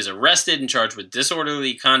trouble, he was arrested and charged with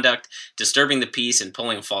disorderly conduct, disturbing the peace, and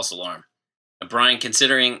pulling a false alarm. Now, Brian,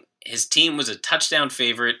 considering his team was a touchdown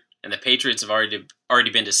favorite and the Patriots have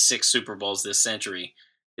already been to 6 Super Bowls this century,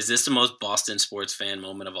 is this the most Boston sports fan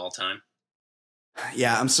moment of all time?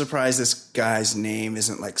 Yeah, I'm surprised this guy's name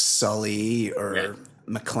isn't like Sully or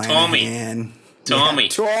McClanahan. Tommy.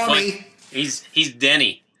 Yeah, Tommy. He's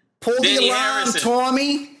Denny. Pull Denny the alarm, Harrison.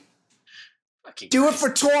 Tommy. Fucking Do Christ. it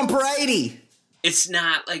for Tom Brady. It's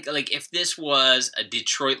not like if this was a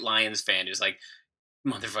Detroit Lions fan who's like,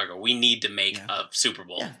 motherfucker, we need to make a Super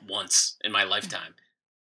Bowl once in my lifetime.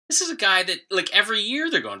 This is a guy that like every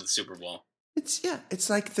year they're going to the Super Bowl. It's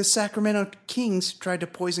like the Sacramento Kings tried to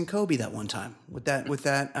poison Kobe that one time with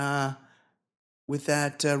that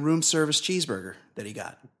room service cheeseburger that he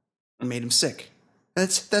got. It made him sick.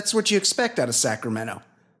 That's what you expect out of Sacramento.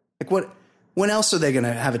 Like when else are they going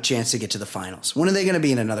to have a chance to get to the finals? When are they going to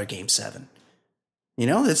be in another Game 7? You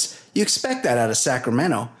know, you expect that out of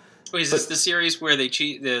Sacramento. Wait, is this the series where they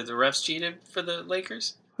cheat? The refs cheated for the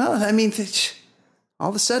Lakers? Well, I mean, all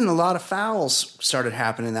of a sudden, a lot of fouls started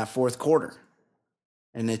happening in that fourth quarter.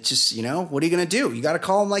 And it's just, what are you going to do? You got to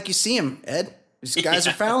call them like you see them, Ed. These guys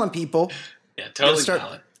are fouling people. Yeah, totally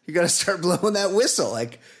valid. You got to start blowing that whistle.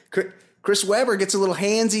 Like, Chris Webber gets a little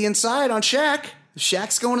handsy inside on Shaq.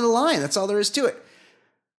 Shaq's going to the line. That's all there is to it.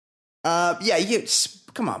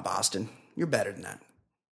 Come on, Boston. You're better than that.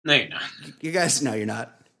 No, you're not. You guys, no, you're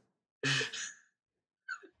not.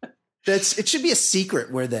 It should be a secret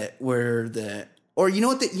or you know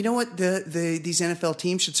what these NFL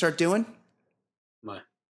teams should start doing? What?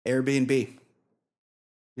 Airbnb.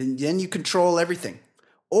 And then you control everything.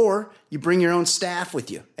 Or you bring your own staff with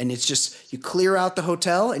you, and it's just you clear out the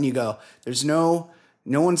hotel and you go, there's no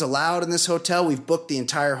one's allowed in this hotel. We've booked the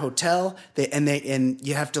entire hotel. And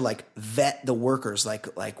you have to like vet the workers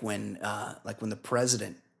like when the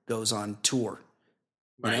president goes on tour.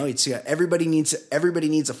 You Right. know, it's everybody needs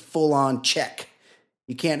a full on check.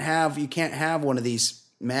 You can't have one of these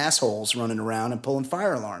massholes running around and pulling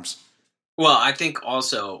fire alarms. Well, I think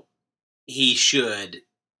also he should,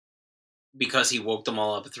 because he woke them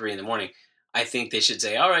all up at 3 a.m. I think they should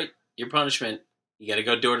say, all right, your punishment, you got to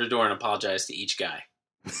go door to door and apologize to each guy.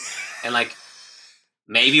 And like,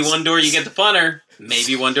 maybe one door you get the punter,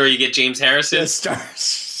 maybe one door you get James Harrison. Yeah,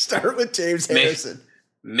 start with James Harrison.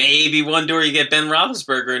 Maybe one door you get Ben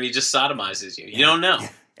Roethlisberger and he just sodomizes you. You don't know.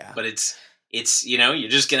 Yeah. But it's you're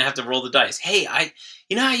just going to have to roll the dice. Hey,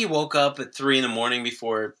 you know how you woke up at 3 a.m.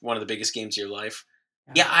 before one of the biggest games of your life?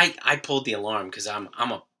 Yeah, I pulled the alarm because I'm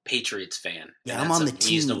a Patriots fan. Yeah, and I'm that's on a the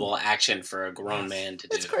team. reasonable action for a grown man to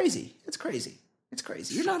do. It's crazy.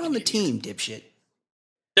 You're not on the team, dipshit.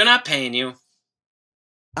 They're not paying you.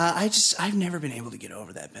 I've never been able to get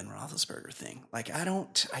over that Ben Roethlisberger thing. Like,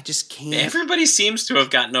 I just can't. Everybody seems to have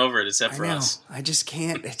gotten over it except for us. I just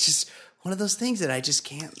can't. It's just one of those things that I just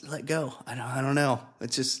can't let go. I don't know.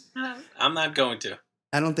 It's just. I'm not going to.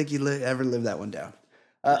 I don't think you ever live that one down.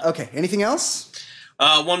 Okay. Anything else?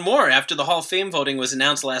 One more. After the Hall of Fame voting was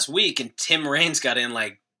announced last week, and Tim Raines got in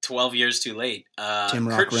like 12 years too late. Tim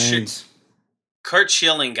Rock Raines. Kurt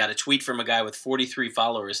Schilling got a tweet from a guy with 43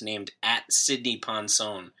 followers named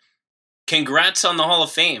 @SidneyPonsone. Congrats on the Hall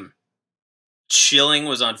of Fame. Schilling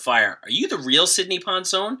was on fire. Are you the real Sidney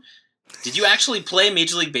Ponsone? Did you actually play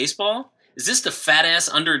Major League Baseball? Is this the fat-ass,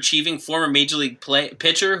 underachieving former Major League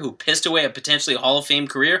pitcher who pissed away a potentially Hall of Fame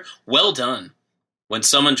career? Well done. When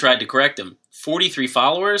someone tried to correct him, 43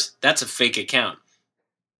 followers? That's a fake account.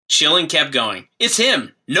 Schilling kept going. It's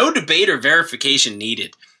him. No debate or verification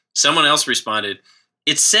needed. Someone else responded,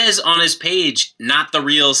 it says on his page, not the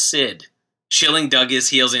real Sid. Schilling dug his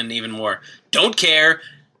heels in even more. Don't care.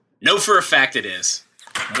 Know for a fact it is.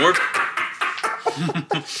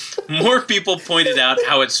 More people pointed out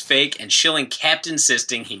how it's fake, and Schilling kept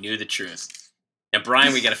insisting he knew the truth. Now,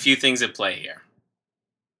 Brian, we got a few things at play here.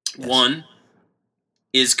 Yes. One,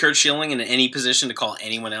 is Kurt Schilling in any position to call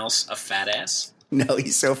anyone else a fat ass? No,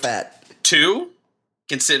 he's so fat. Two,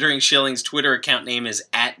 considering Schilling's Twitter account name is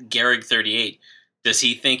 @Gehrig38, does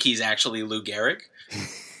he think he's actually Lou Gehrig?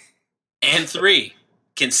 And three,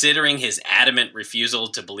 considering his adamant refusal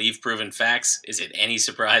to believe proven facts, is it any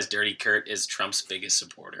surprise Dirty Kurt is Trump's biggest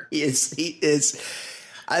supporter? He is.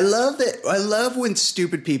 I love when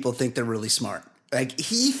stupid people think they're really smart. Like,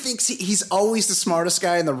 he thinks he's always the smartest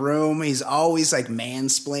guy in the room. He's always like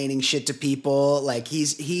mansplaining shit to people. Like, he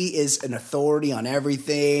is an authority on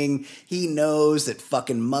everything. He knows that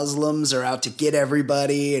fucking Muslims are out to get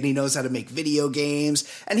everybody, and he knows how to make video games.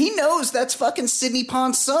 And he knows that's fucking Sidney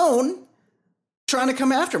Ponsone trying to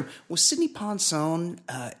come after him. Was Sidney Ponsone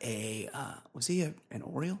was he an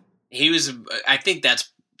Oriole? He was. I think that's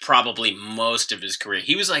probably most of his career.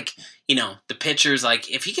 He was like, the pitcher's like,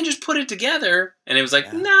 if he can just put it together, and it was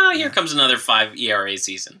like, here comes another 5 ERA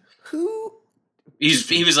season.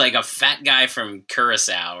 He was like a fat guy from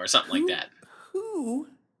Curacao or something like that. Who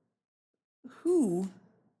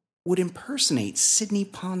would impersonate Sidney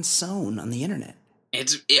Ponsone on the internet?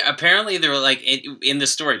 Apparently they were like, in the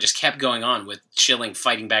story, just kept going on with Schilling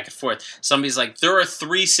fighting back and forth. Somebody's like, there are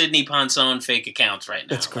 3 Sidney Ponsone fake accounts right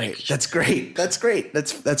now. That's great. Like, That's great.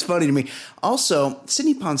 That's funny to me. Also,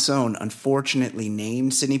 Sidney Ponsone, unfortunately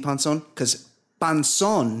named Sidney Ponsone because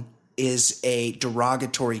Ponsone is a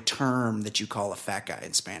derogatory term that you call a fat guy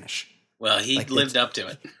in Spanish. Well, he lived up to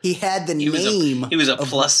it. He had the name. He was a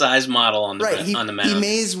plus-size model on the mound. He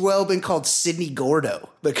may as well have been called Sidney Gordo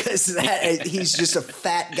because he's just a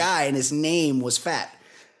fat guy and his name was fat.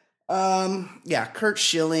 Kurt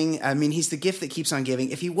Schilling, I mean, he's the gift that keeps on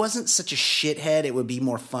giving. If he wasn't such a shithead, it would be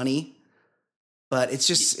more funny. But it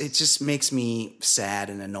just makes me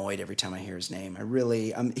sad and annoyed every time I hear his name. I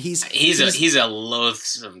really, he's a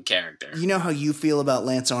loathsome character. You know how you feel about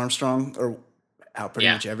Lance Armstrong, or how pretty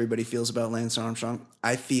much everybody feels about Lance Armstrong?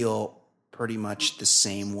 I feel pretty much the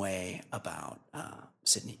same way about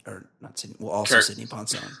Sidney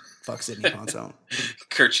Ponsone. Fuck Sidney Ponsone.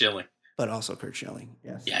 Kurt Schilling. But also Kurt Schilling,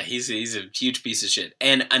 yes. Yeah, he's a huge piece of shit.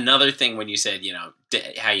 And another thing when you said,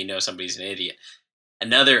 how you know somebody's an idiot,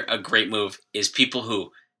 a great move is people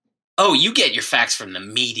who, you get your facts from the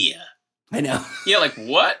media. I know. Yeah, like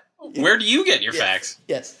what? Yeah. Where do you get your facts?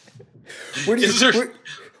 Yes. Where do you get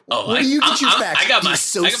your facts? I got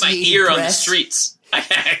my ear on the streets.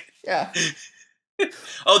 Yeah.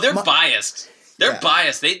 They're biased. They're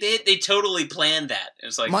biased. They totally planned that.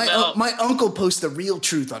 It's like my uncle posts the real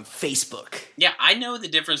truth on Facebook. Yeah, I know the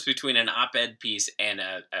difference between an op-ed piece and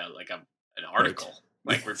an article,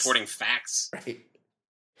 reporting facts. Right.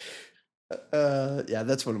 Yeah,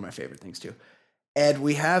 that's one of my favorite things too. Ed,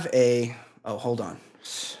 we have a. Oh, hold on.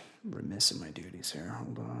 I'm remiss in my duties here.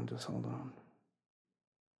 Hold on, just hold on.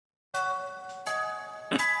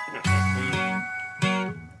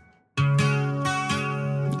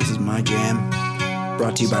 This is my jam,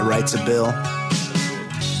 brought to you by Rights of Bill.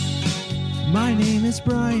 My name is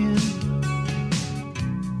Brian.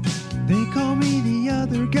 They call me the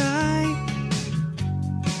other guy.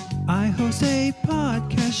 I host a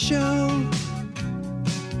podcast show.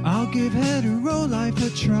 I'll give hetero life a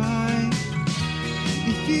try.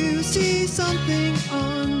 If you see something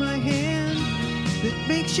on my hand that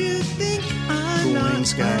makes you think I'm Cool not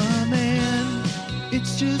rings, guy. a man,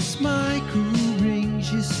 it's just my cool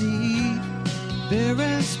rings, you see. They're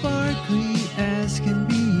as sparkly as can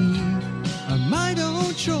be. A might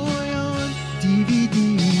old Troy on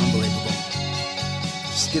DVD. Unbelievable.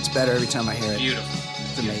 Just gets better every time I hear it. Beautiful.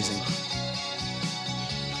 It's amazing.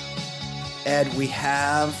 Ed, we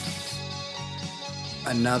have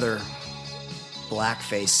another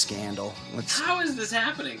blackface scandal. How is this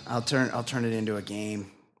happening? I'll turn it into a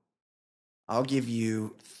game. I'll give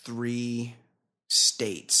you 3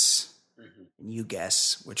 states, and you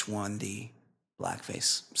guess which one the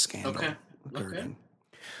blackface scandal occurred in.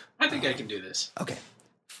 I think I can do this. Okay.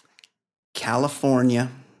 California,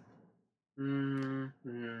 No.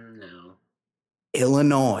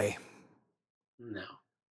 Illinois, No.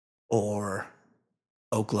 or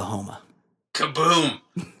Oklahoma. Kaboom!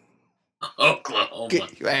 Oklahoma.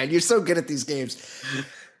 Man, you're so good at these games.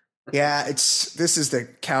 Yeah, this is the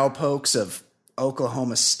cowpokes of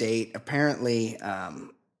Oklahoma State. Apparently,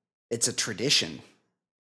 it's a tradition.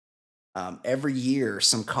 Every year,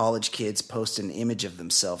 some college kids post an image of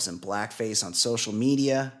themselves in blackface on social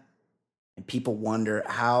media, and people wonder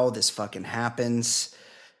how this fucking happens.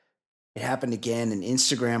 It happened again. An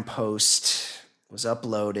Instagram post was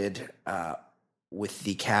uploaded with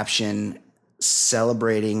the caption,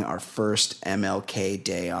 "Celebrating our first MLK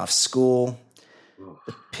day off school."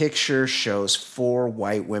 The picture shows 4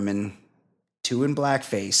 white women, 2 in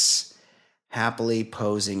blackface, happily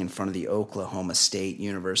posing in front of the Oklahoma State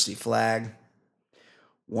University flag.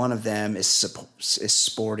 One of them is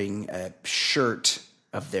sporting a shirt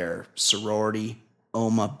of their sorority,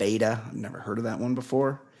 Oma Beta. I've never heard of that one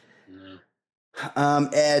before. No.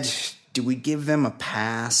 Ed, do we give them a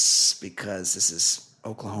pass because this is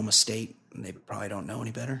Oklahoma State and they probably don't know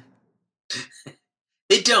any better?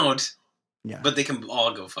 They don't, Yeah. but they can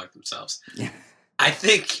all go fuck themselves. Yeah. I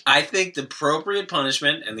think the appropriate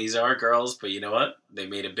punishment, and these are girls, but you know what? They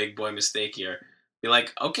made a big boy mistake here. Be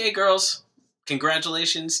like, okay, girls,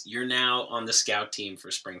 congratulations, you're now on the scout team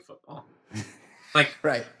for spring football. Like,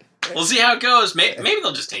 Right. we'll see how it goes. Maybe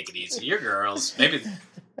they'll just take it easy. You're girls, maybe,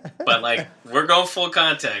 but like, we're going full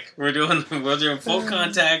contact. We're doing full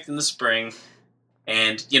contact in the spring,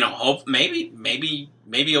 and hope maybe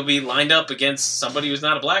you'll be lined up against somebody who's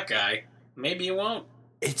not a black guy. Maybe you won't.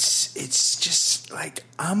 It's just like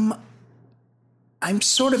I'm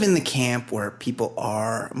sort of in the camp where people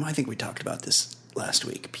are. I think we talked about this last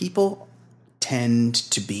week. People tend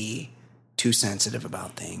to be too sensitive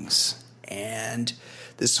about things, and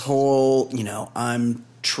this whole I'm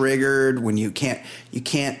triggered when you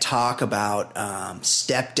can't talk about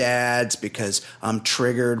stepdads because I'm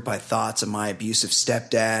triggered by thoughts of my abusive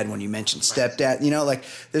stepdad when you mention stepdad.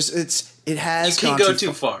 It has You can gone go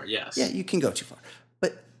too far. Yes. Yeah, you can go too far.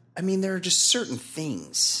 But, I mean, there are just certain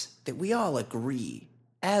things that we all agree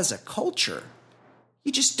as a culture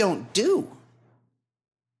you just don't do.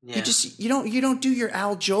 Yeah. You don't do your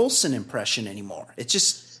Al Jolson impression anymore. It's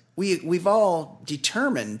just we've all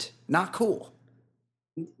determined not cool.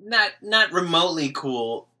 Not remotely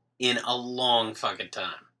cool in a long fucking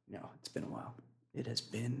time. No, it's been a while. It has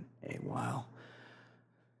been a while.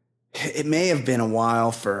 It may have been a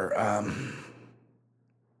while for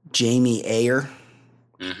Jamie Ayer.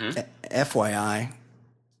 Mm-hmm. FYI,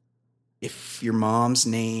 if your mom's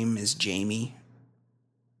name is Jamie,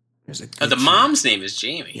 there's a good The chance- mom's name is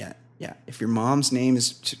Jamie. Yeah. If your mom's name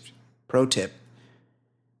is pro tip,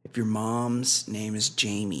 if your mom's name is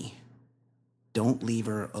Jamie, don't leave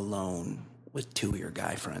her alone with 2 of your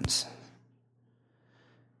guy friends.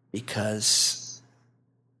 Because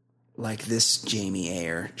like this Jamie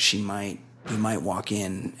Ayer, you might walk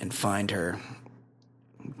in and find her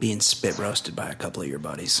being spit roasted by a couple of your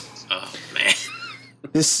buddies. Oh man.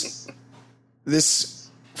 This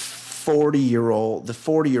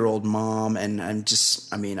 40-year-old mom, and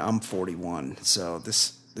I'm 41, so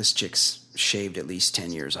this chick's shaved at least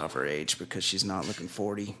 10 years off her age because she's not looking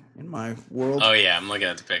 40 in my world. Oh yeah, I'm looking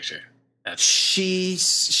at the picture.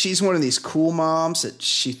 She's one of these cool moms that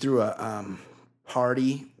she threw a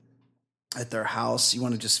party at their house. You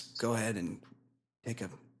want to just go ahead and take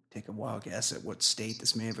a wild guess at what state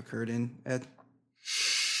this may have occurred in, Ed?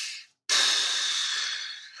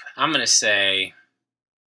 I'm gonna say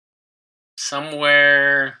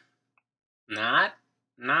somewhere not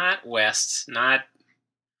west, not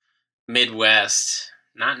Midwest,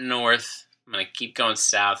 not north. I'm gonna keep going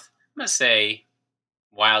south. I'm gonna say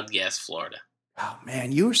wild guess Florida. Oh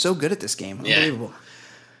man, you were so good at this game. Yeah. Unbelievable.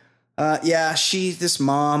 This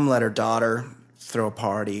mom let her daughter throw a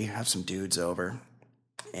party, have some dudes over.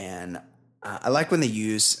 And I like when they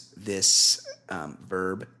use this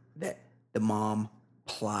verb that the mom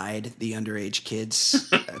plied the underage kids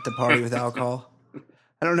at the party with alcohol.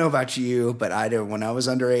 I don't know about you, but when I was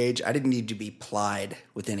underage, I didn't need to be plied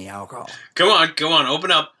with any alcohol. Go on,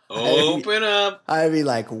 open up. Open up. I'd be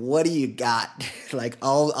like, what do you got? Like,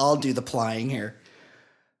 I'll do the plying here.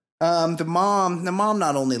 The mom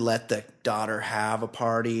not only let the daughter have a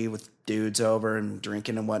party with dudes over and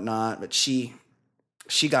drinking and whatnot, but she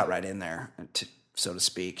got right in there, so to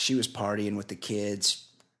speak. She was partying with the kids.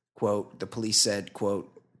 Quote, the police said,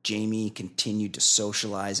 quote, Jamie continued to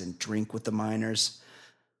socialize and drink with the minors,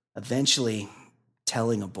 eventually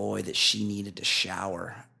telling a boy that she needed to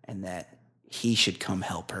shower and that he should come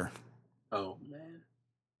help her. Oh, man.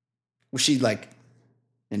 Was she like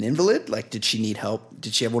an invalid? Like, did she need help?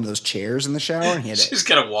 Did she have one of those chairs in the shower? And She's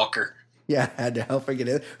got a walker. Yeah, had to help her get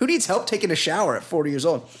in. Who needs help taking a shower at 40 years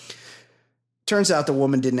old? Turns out the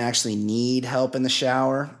woman didn't actually need help in the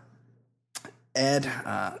shower. Ed,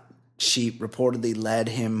 she reportedly led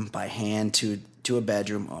him by hand to a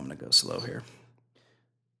bedroom. Oh, I'm going to go slow here.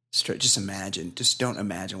 Just don't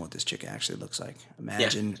imagine what this chick actually looks like.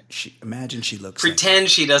 Imagine she looks Pretend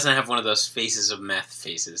she doesn't have one of those faces of meth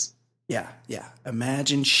faces. Yeah.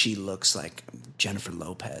 Imagine she looks like Jennifer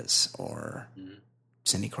Lopez or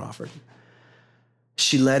Cindy Crawford.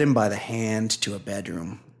 She led him by the hand to a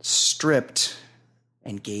bedroom, stripped,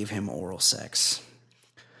 and gave him oral sex.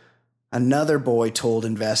 Another boy told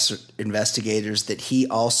investigators that he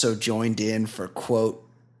also joined in for, quote,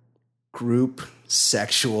 group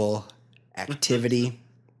sexual activity.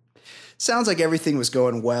 Sounds like everything was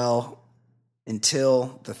going well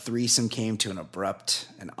until the threesome came to an abrupt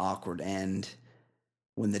and awkward end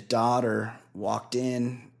when the daughter walked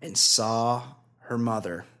in and saw her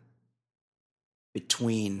mother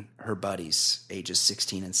between her buddies, ages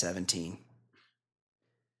 16 and 17.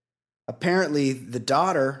 Apparently, the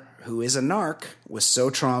daughter, who is a narc, was so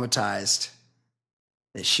traumatized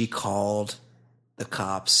that she called the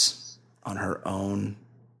cops on her own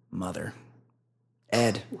mother.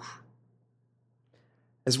 Ed,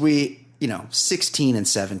 as 16 and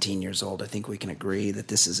 17 years old, I think we can agree that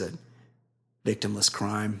this is a victimless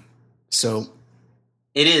crime. So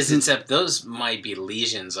it is, except those might be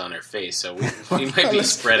lesions on her face, so we might be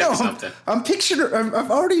spreading something. I'm picturing her.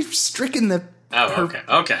 I've already stricken her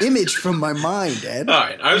image from my mind, Ed. All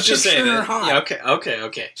right, I was just saying her that. hot. Yeah,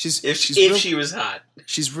 okay. If she was hot,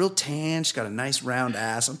 she's real tan. She's got a nice round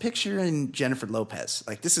ass. I'm picturing Jennifer Lopez.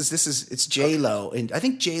 Like it's J-Lo, and I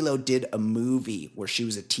think J-Lo did a movie where she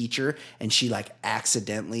was a teacher and she like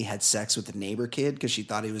accidentally had sex with the neighbor kid because she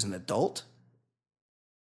thought he was an adult.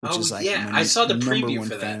 Which is like I saw the preview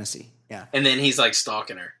for that. Fantasy. Yeah, and then he's like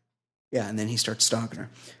stalking her. Yeah, and then he starts stalking her.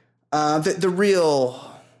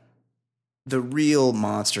 The real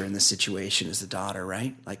monster in this situation is the daughter,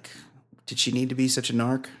 right? Like, did she need to be such a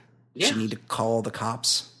narc? Did she need to call the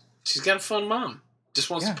cops? She's got a fun mom. Just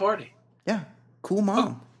wants to party. Yeah, cool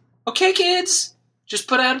mom. Oh, okay, kids. Just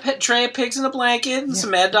put out a tray of pigs in a blanket and some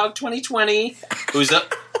Mad Dog 2020. Who's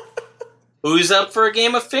up? Who's up for a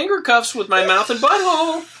game of finger cuffs with my mouth and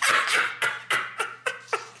butthole?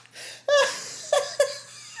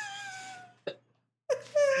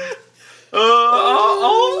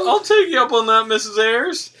 I'll take you up on that, Mrs.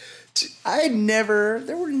 Ayers.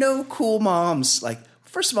 There were no cool moms. Like,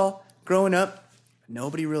 first of all, growing up,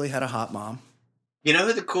 nobody really had a hot mom. You know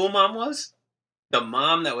who the cool mom was? The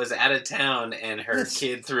mom that was out of town and her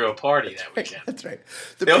kid threw a party that weekend. That's right.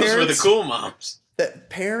 Those were the cool moms. The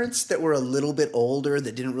parents that were a little bit older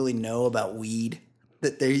that didn't really know about weed.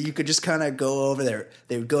 That you could just kind of go over there.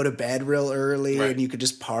 They would go to bed real early, and you could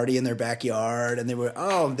just party in their backyard. And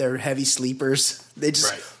they're heavy sleepers. They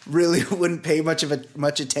just really wouldn't pay much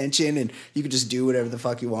attention, and you could just do whatever the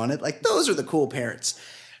fuck you wanted. Like, those are the cool parents.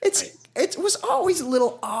 It was always a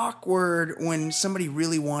little awkward when somebody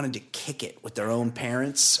really wanted to kick it with their own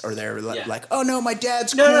parents, or they're like, "Oh no, my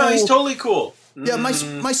dad's cool. No, he's totally cool." Yeah, my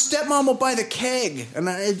stepmom will buy the keg. And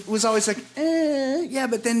it was always like, yeah,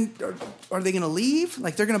 but then are they going to leave?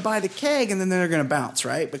 Like, they're going to buy the keg and then they're going to bounce,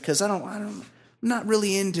 right? Because I don't not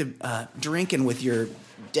really into drinking with your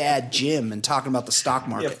dad, Jim, and talking about the stock Yeah,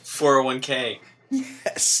 market. 401k.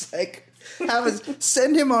 Yes, like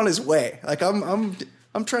send him on his way. Like I'm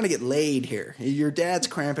trying to get laid here. Your dad's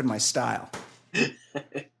cramping my style.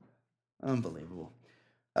 Unbelievable.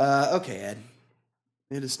 Okay, Ed.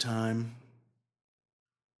 It is time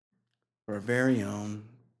for our very own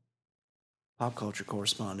pop culture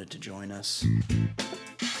correspondent to join us.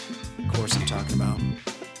 Of course, I'm talking about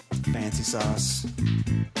Fancy Sauce.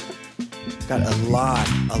 Got a lot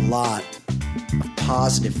of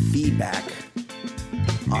positive feedback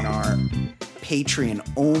on our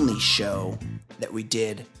Patreon-only show that we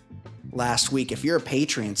did last week. If you're a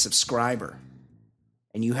Patreon subscriber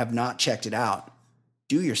and you have not checked it out,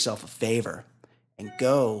 do yourself a favor and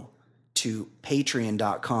go to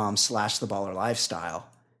patreon.com/theballerlifestyle.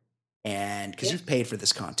 And because you've paid for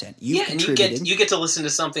this content, you've contributed. And you get to listen to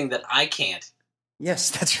something that I can't. Yes,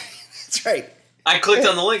 that's right. That's right. I clicked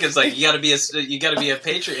on the link. It's like you got to be a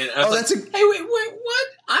Patreon. I was that's like, hey, wait, what?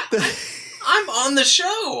 I'm on the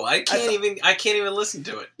show. I can't even listen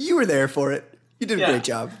to it. You were there for it. You did a great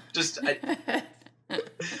job.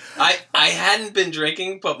 I hadn't been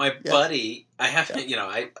drinking, but my buddy,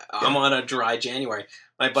 I'm on a dry January.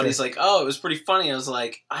 My buddy's like, oh, it was pretty funny. I was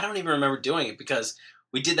like, I don't even remember doing it because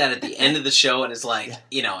we did that at the end of the show, and it's like,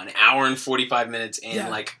 an hour and 45 minutes in. Yeah.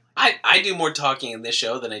 Like, I do more talking in this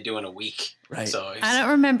show than I do in a week. Right. So I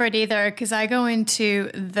don't remember it either because I go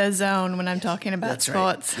into the zone when I'm talking about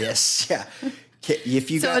sports. Right. Yes. Yeah.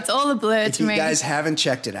 It's all a blur to me. If you guys haven't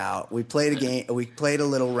checked it out, we played a game. We played a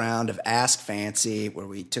little round of Ask Fancy where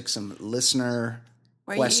we took some listener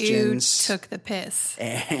questions. You took the piss.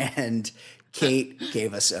 And Kate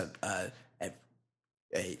gave us a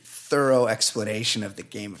thorough explanation of the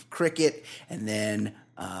game of cricket, and then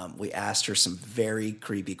we asked her some very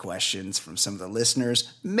creepy questions from some of the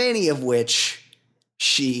listeners, many of which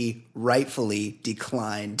she rightfully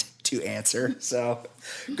declined to answer. So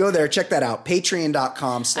go there, check that out.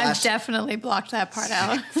 Patreon.com/ I've definitely blocked that part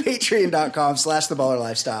out.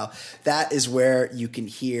 Patreon.com/theballerlifestyle. That is where you can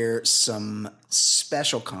hear some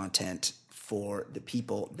special content for the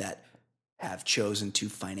people that have chosen to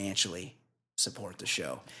financially support the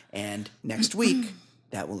show. And next week,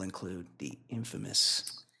 that will include the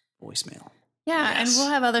infamous voicemail. Yeah, and we'll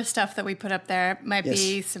have other stuff that we put up there. Might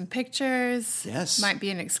be some pictures. Yes. Might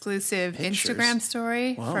be an exclusive Instagram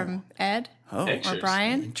story from Ed or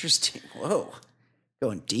Brian. Interesting. Whoa.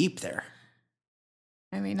 Going deep there.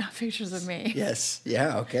 I mean, not pictures of me. Yes.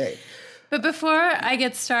 Yeah, okay. But before I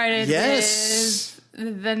get started with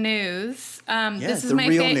the news, this is the my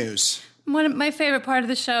real news. One of my favorite part of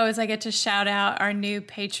the show is I get to shout out our new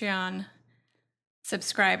Patreon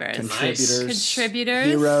subscribers. Contributors.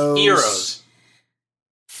 Heroes.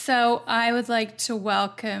 So I would like to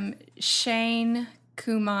welcome Shane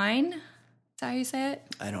Kumine. Is that how you say it?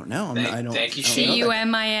 I don't know. Thank you, Shane.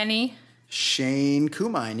 Kumine. Shane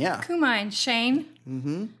Kumine, yeah. Kumine. Shane.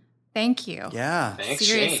 Mm-hmm. Thank you. Yeah. Thanks,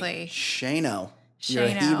 seriously. Shano. You're a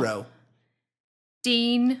hero.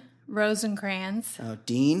 Dean Rosencrantz. Oh,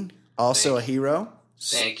 Dean, also a hero.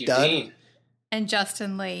 Thank you, Stud. Dean. And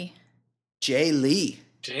Justin Lee. Jay Lee.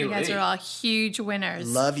 You guys are all huge winners.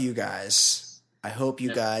 Love you guys. I hope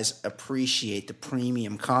you guys appreciate the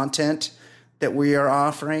premium content that we are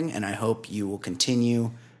offering, and I hope you will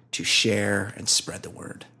continue to share and spread the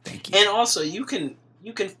word. Thank you. And also, you can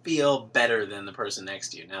feel better than the person next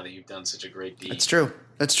to you now that you've done such a great deed. That's true.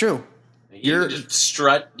 You can just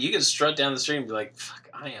strut. You can strut down the street and be like, "Fuck,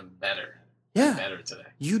 I am better. Yeah, I'm better today."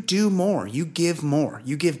 You do more. You give more.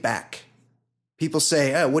 You give back. People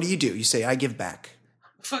say, "Oh, what do?" You say, "I give back." I'm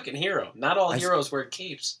a fucking hero. Not all heroes wear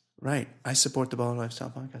capes. Right. I support the Baller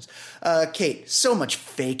Lifestyle Podcast. Kate, so much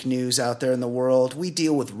fake news out there in the world. We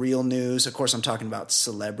deal with real news. Of course, I'm talking about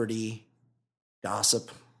celebrity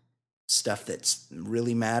gossip, stuff that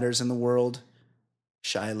really matters in the world.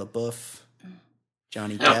 Shia LaBeouf,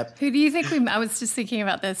 Johnny Depp. Who do you think I was just thinking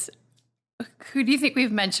about this. Who do you think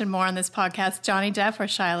we've mentioned more on this podcast, Johnny Depp or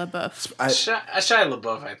Shia LaBeouf? Shia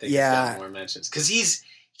LaBeouf, I think, has got more mentions. Because he's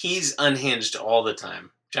unhinged all the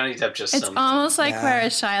time. Johnny Depp just... It's almost like we're a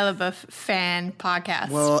Shia LaBeouf fan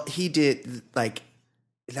podcast. Well, he did, like,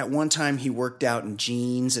 that one time he worked out in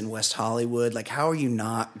jeans in West Hollywood. Like, how are you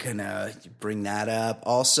not going to bring that up?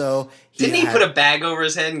 Also... Didn't he put a bag over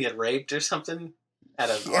his head and get raped or something at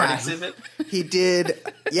an art exhibit? He did.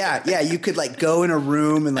 Yeah. You could, like, go in a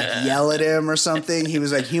room and, like, yell at him or something. He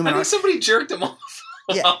was, like, human... I think somebody jerked him off.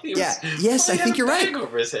 Yes, I think you're right.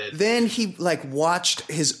 Over his head. Then he watched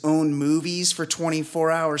his own movies for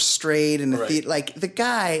 24 hours straight in the theater. Like the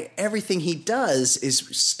guy, everything he does is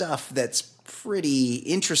stuff that's pretty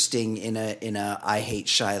interesting in a I hate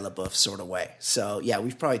Shia LaBeouf sort of way. So yeah,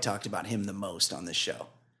 we've probably talked about him the most on this show.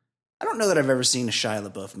 I don't know that I've ever seen a Shia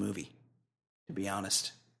LaBeouf movie, to be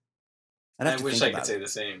honest. I wish I could say the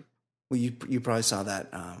same. Well, you probably saw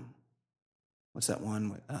that. What's that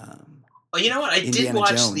one? Oh, you know what? Indiana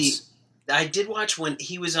Jones. I did watch when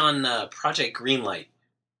he was on Project Greenlight.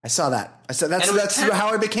 I saw that. That's how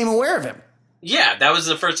I became aware of him. Yeah, that was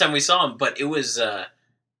the first time we saw him. But it was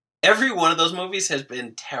every one of those movies has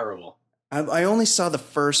been terrible. I only saw the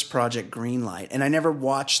first Project Greenlight, and I never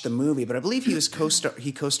watched the movie. But I believe he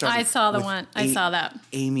co-starred. I saw the one. I saw that.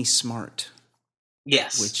 Amy Smart.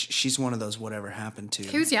 Yes, which she's one of those whatever happened to.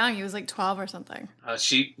 He was young. He was like 12 or something.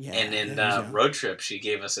 Road Trip, she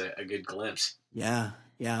gave us a good glimpse. Yeah,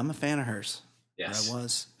 I'm a fan of hers. Yes, I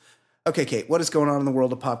was. Okay, Kate, what is going on in the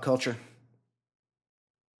world of pop culture?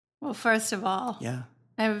 Well, first of all, I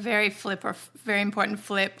have a very important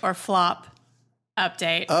flip or flop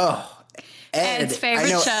update. Oh, Ed's favorite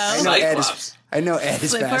show. I know Ed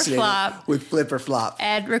is Flip or fascinated flop. with flip or flop.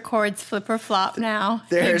 Ed records Flip or Flop now.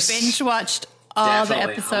 There's he binge watched all the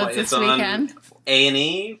episodes this weekend.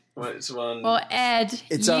 A&E? What's one? Well, Ed,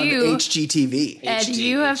 it's on HGTV. Ed,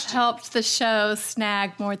 you have helped the show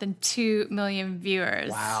snag more than 2 million viewers.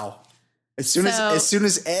 Wow. As soon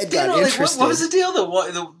as Ed got interested, what was the deal? The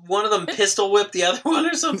one of them pistol whipped the other one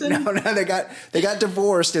or something? No, they got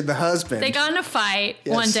divorced, and the husband. They got in a fight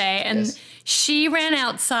one day, and she ran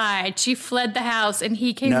outside. She fled the house, and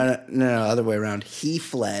he came. No, other way around. He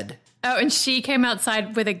fled. Oh, and she came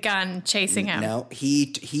outside with a gun chasing him. No, he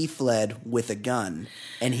fled with a gun,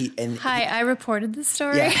 I reported the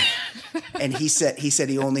story. Yeah. And he said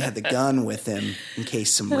he only had the gun with him in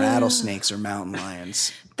case some rattlesnakes or mountain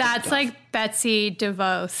lions. That's like Betsy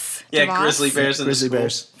DeVos. Yeah, grizzly bears in grizzly the school.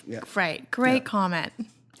 bears. Yeah. Right. Great comment.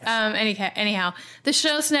 Anyhow, the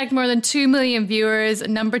show snagged more than 2 million viewers.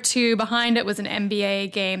 Number 2 behind it was an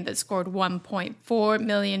NBA game that scored 1.4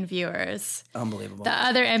 million viewers. Unbelievable. The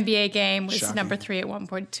other NBA game was Shocking. number 3 at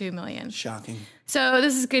 1.2 million. Shocking. So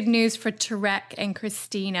this is good news for Tarek and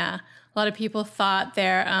Christina. A lot of people thought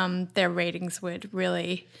their ratings would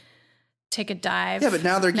really take a dive. Yeah, but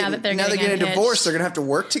now they're getting a divorce. They're going to have to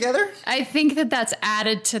work together? I think that's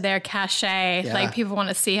added to their cachet. Yeah. Like, people want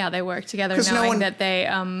to see how they work together, knowing that they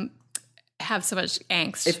have so much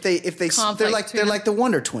angst. If they they're like the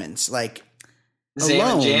Wonder Twins, like Zan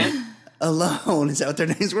and Jan? Alone. Is that what their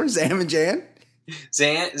names were? Zan and Jan?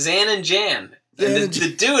 Zan and Jan.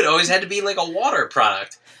 The dude always had to be like a water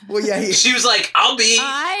product. Well, yeah. She was like, "I'll be a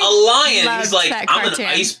lion." He's like, "I'm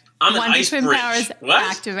an ice twin bridge." powers What?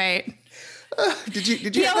 activate. Did you?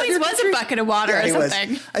 He always was a bucket of water or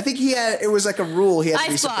something. I think it was like a rule. He had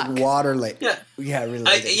to be something water late. Yeah,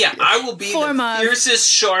 related. I will be the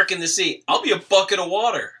fiercest shark in the sea. I'll be a bucket of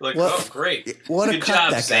water. Like, great. What Good a cuck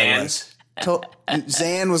job, that Zan. guy was.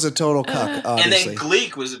 Zan was a total cuck, obviously. And then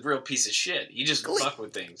Gleek was a real piece of shit. He just fucked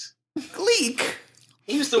with things. Gleek?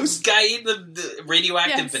 He was the guy eating the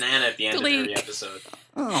radioactive banana at the end of every episode.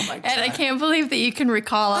 Oh, my God. And I can't believe that you can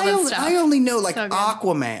recall all this stuff. I only know, like,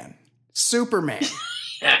 Aquaman, Superman,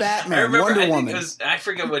 Batman, Wonder Woman. I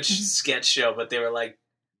forget which sketch show, but they were, like,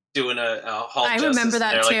 doing a Hulk I Justice. remember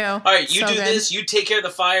that, too. Like, all right, you do this, you take care of the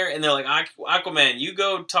fire, and they're like, Aquaman, you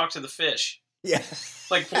go talk to the fish. Yeah.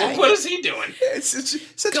 Like, what is he doing?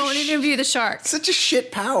 Go and interview the shark. Such a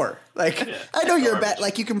shit power. Like, I know you're a bat.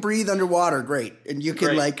 Like, you can breathe underwater, great, and you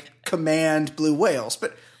can like command blue whales.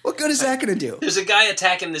 But what good is that going to do? There's a guy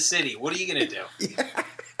attacking the city. What are you going to do?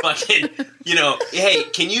 Fucking, hey,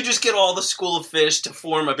 can you just get all the school of fish to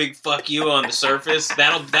form a big fuck you on the surface?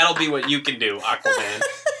 That'll be what you can do, Aquaman.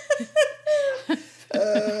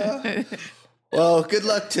 Well, good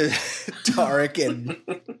luck to Tarek and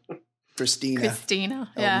Christina.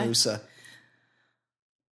 Yeah. Musa.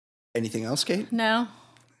 Anything else, Kate? No.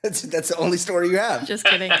 That's the only story you have. Just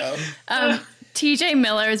kidding. TJ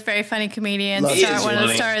Miller is a very funny comedian. One of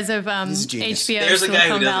the stars of HBO. There's a guy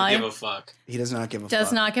who doesn't give a fuck. He does not give a fuck.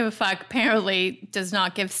 Does not give a fuck. Apparently does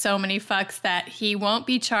not give so many fucks that he won't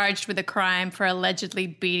be charged with a crime for allegedly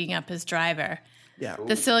beating up his driver. Yeah.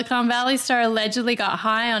 The Silicon Valley star allegedly got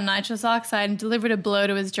high on nitrous oxide and delivered a blow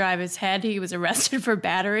to his driver's head. He was arrested for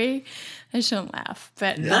battery. I shouldn't laugh,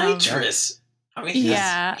 but nitrous. I mean,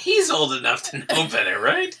 he's old enough to know better,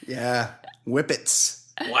 right? Yeah, whippets.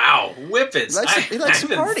 Wow, whippets. He likes to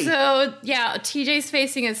party. So TJ's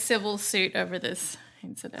facing a civil suit over this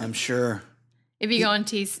incident. I'm sure. If you go on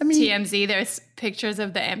TMZ, there's pictures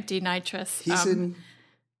of the empty nitrous. He's in.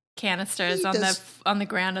 Canisters on the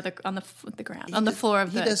ground on the floor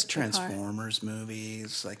of the. He does Transformers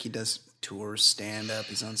movies, like he does tours, stand up.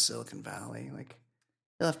 He's on Silicon Valley, like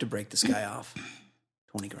He'll have to break this guy off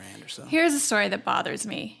 20 grand or so. Here's a story that bothers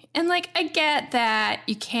me. And like, I get that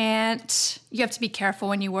you have to be careful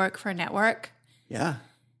when you work for a network, Yeah.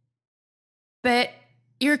 but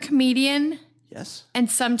you're a comedian. Yes.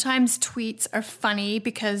 And sometimes tweets are funny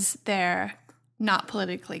because they're not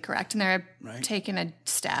politically correct and they're taking a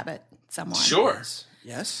stab at someone. Sure.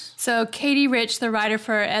 Yes. So Katie Rich, the writer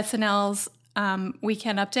for SNL's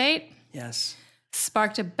Weekend Update, Yes.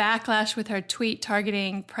 sparked a backlash with her tweet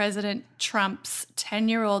targeting President Trump's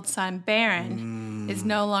 10-year-old son, Barron, is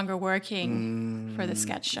no longer working for the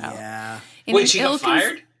sketch show. Yeah. Wait, she got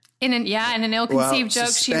fired? In an ill-conceived joke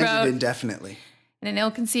she suspended wrote. indefinitely. In an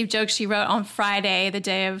ill-conceived joke she wrote on Friday, the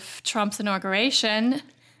day of Trump's inauguration,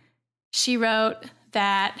 she wrote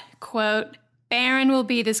that, quote, Barron will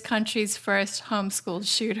be this country's first homeschooled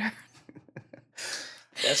shooter.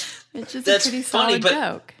 Which is a pretty funny, solid but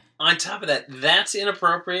joke. on top of that, that's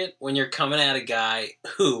inappropriate when you're coming at a guy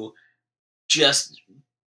who just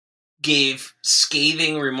gave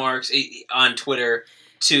scathing remarks on Twitter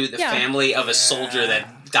to the family of a soldier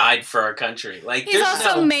that died for our country. Like, He's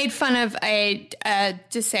also made fun of a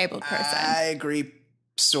disabled person. I agree,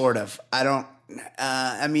 sort of. I don't.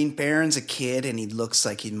 I mean, Barron's a kid, and he looks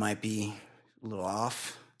like he might be a little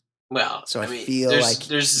off. Well, So I mean, feel there's, like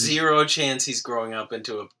there's zero chance he's growing up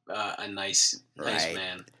into a nice Right.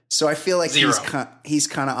 man. So I feel like Zero. he's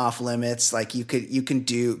kind of off limits. Like you can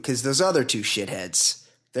do, because those other two shitheads,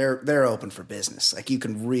 they're open for business. Like you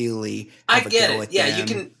can really have I a get go it. at Yeah,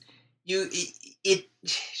 them.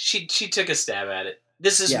 She took a stab at it.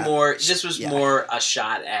 This is Yeah. more. This was Yeah. more a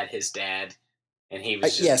shot at his dad, and he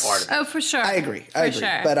was just yes. part of it. Oh, for sure. I agree. For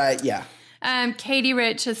sure. But Katie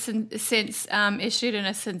Rich has since issued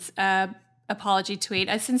an apology tweet.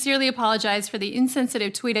 I sincerely apologize for the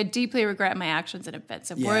insensitive tweet. I deeply regret my actions and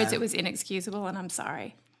offensive words. It was inexcusable, and I'm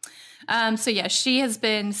sorry. She has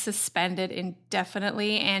been suspended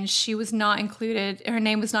indefinitely, and she was not included. Her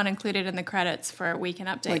name was not included in the credits for Weekend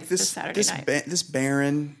Update like this Saturday night. this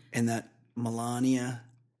Barron and that Melania,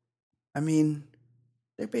 I mean,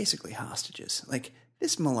 they're basically hostages. Like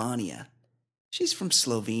this Melania, she's from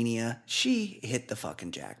Slovenia. She hit the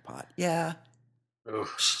fucking jackpot. Yeah.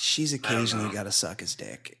 Oof. She's occasionally got to suck his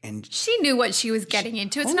dick, and She knew what she was getting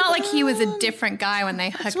into. It's not like he was a different guy when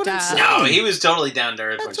they hooked what I'm up. saying. No, he was totally down to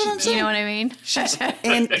earth when That's she what I'm met You him. know what I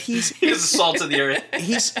mean? and he's He was the salt of the earth.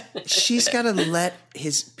 she's got to let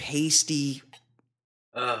his pasty,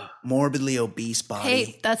 Ugh. morbidly obese body.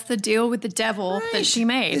 Hey, that's the deal with the devil that she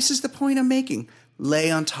made. This is the point I'm making.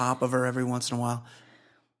 Lay on top of her every once in a while,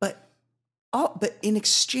 but in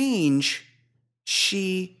exchange,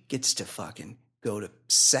 she gets to fucking go to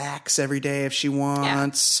Saks every day if she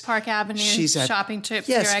wants. Park Avenue, shopping trips,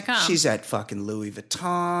 Yes, here I come. she's at fucking Louis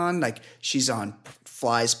Vuitton. Like she's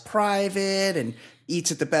flies private and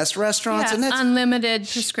eats at the best restaurants. Yeah, And that's unlimited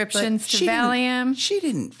prescriptions to Valium. She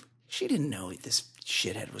didn't know this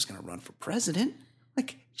shithead was going to run for president.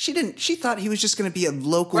 Like she didn't. She thought he was just going to be a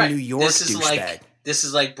local New York douchebag. This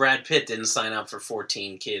is like Brad Pitt didn't sign up for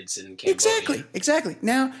 14 kids in Cambodia. Exactly.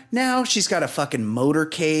 Now she's got a fucking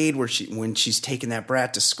motorcade when she's taking that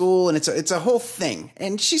brat to school, and it's a whole thing.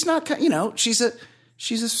 And she's not, she's a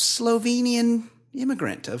Slovenian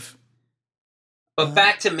immigrant of. But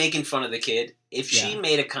back to making fun of the kid. If she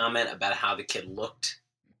made a comment about how the kid looked,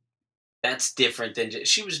 that's different than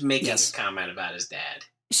she was making a comment about his dad.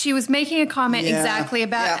 She was making a comment exactly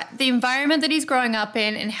about the environment that he's growing up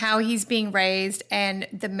in and how he's being raised and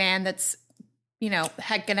the man that's,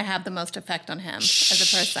 going to have the most effect on him as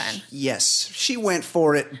a person. Yes, she went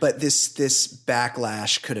for it, but this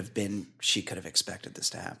backlash she could have expected this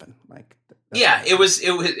to happen. Like, it was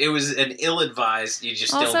an ill-advised. You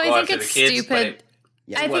just Also, don't go I after think the it's kids. stupid.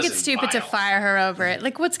 I think it's stupid to fire her over it.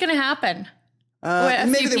 Like, what's going to happen? A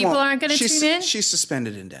few people aren't going to tune in? She's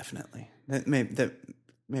suspended indefinitely.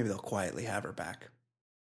 Maybe they'll quietly have her back,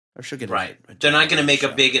 or she'll get They're not going to make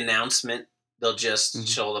a big announcement. They'll just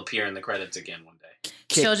she'll appear in the credits again one day.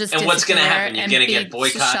 She'll just and what's going to happen? You're going to get be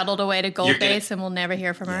boycott. shuttled away to Gold Base, and we'll never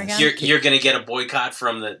hear from her again. You're going to get a boycott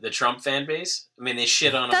from the Trump fan base. I mean, they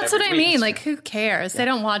shit on. That's him what I every week. mean. Like, who cares? They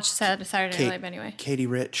don't watch Saturday Night Live anyway. Katie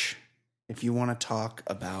Rich, if you want to talk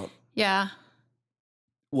about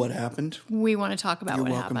what happened, we want to talk about you're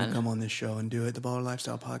what welcome happened. to come on this show and do it. The Baller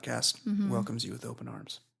Lifestyle Podcast welcomes you with open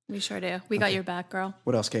arms. We sure do. We got your back, girl.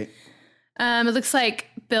 What else, Kate? It looks like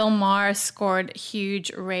Bill Maher scored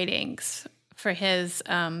huge ratings for his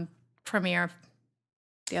premiere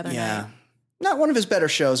the other night. Not one of his better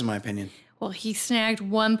shows, in my opinion. Well, he snagged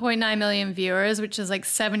 1.9 million viewers, which is like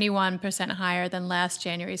 71% higher than last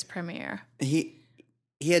January's premiere. He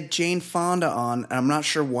had Jane Fonda on, and I'm not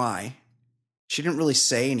sure why. she didn't really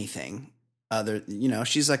say anything.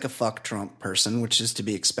 She's like a fuck Trump person, which is to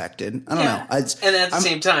be expected. I don't know. And at the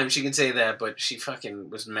same time, she can say that, but she fucking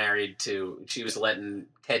was married to. She was letting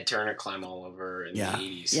Ted Turner climb all over her in the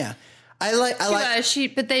 80s. Yeah.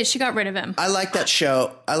 She got rid of him. I like that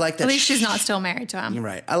show. I like that. At least she's not still married to him. You're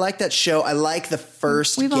right. I like that show. I like the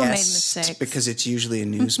first We've all made guest mistakes. because it's usually a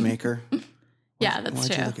newsmaker. Yeah, that's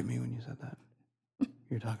Why'd true. you look at me when you said that?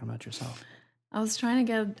 You're talking about yourself. I was trying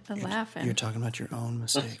to get a laugh in. You're talking about your own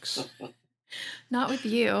mistakes. Not with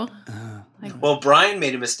you. Well, Brian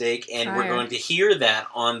made a mistake, and we're Prior. going to hear that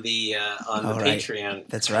on the right. Patreon.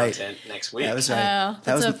 That's right. content next week. That was right. Oh, that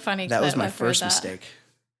that's was a funny That was clip. my I've heard first that. mistake.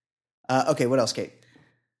 Okay, what else, Kate?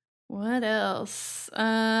 What else?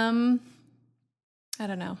 I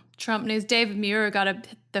don't know. Trump news. David Muir got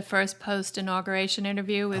the first post-inauguration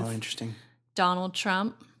interview with Interesting. Donald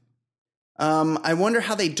Trump. I wonder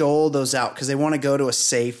how they dole those out because they want to go to a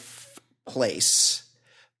safe place.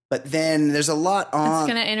 But then there's a lot on.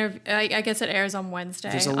 It's going to I guess it airs on Wednesday.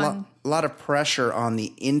 There's a lot of pressure on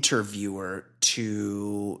the interviewer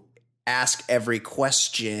to ask every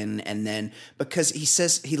question, and then because he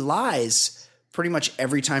says he lies pretty much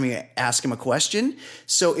every time you ask him a question.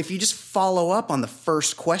 So if you just follow up on the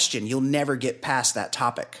first question, you'll never get past that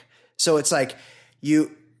topic. So it's like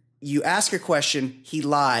you ask a question, he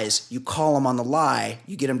lies, you call him on the lie,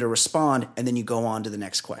 you get him to respond, and then you go on to the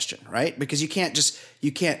next question, right? Because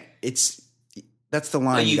that's the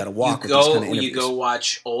line you got to walk with these kind of interviews. You go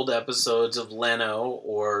watch old episodes of Leno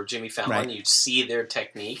or Jimmy Fallon, Right. you see their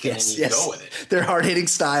technique, and then you go with it. Their hard-hitting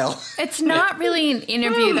style. It's not really an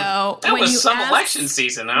interview, though. That When was you some ask- election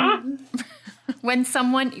season, huh? When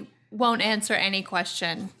someone won't answer any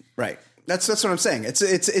question. Right. That's what I'm saying. It's a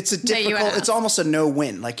That you difficult. ask. It's almost a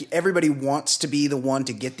no-win. Like everybody wants to be the one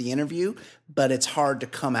to get the interview, but it's hard to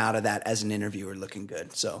come out of that as an interviewer looking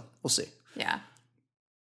good. So we'll see. Yeah.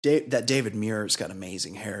 That David Muir's got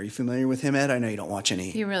amazing hair. Are you familiar with him, Ed? I know you don't watch any.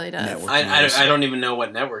 He really does. network I news. don't even know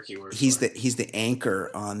what network he works He's for. the anchor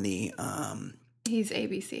on the He's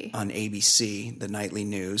ABC. on ABC, the nightly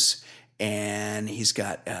news, and he's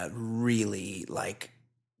got really like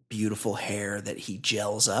beautiful hair that he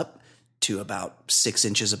gels up to about 6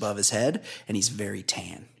 inches above his head, and he's very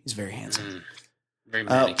tan. He's very handsome. Very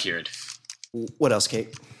manicured. What else,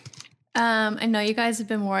 Kate? I know you guys have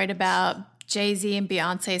been worried about Jay-Z and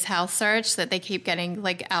Beyonce's house search, that they keep getting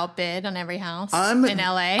like outbid on every house in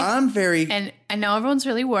LA. I'm very. And I know everyone's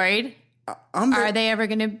really worried. I'm very, Are they ever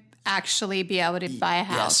going to actually be able to buy a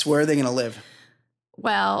house? Yes. Where are they going to live?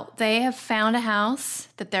 Well, they have found a house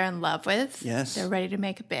that they're in love with. Yes. They're ready to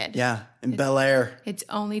make a bid. Yeah, in Bel Air, It's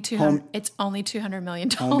only $200 million.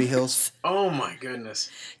 Holmby Hills. Oh my goodness.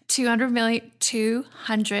 $200 million.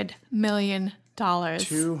 $200 million.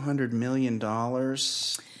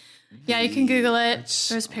 Yeah, you can Google it. That's-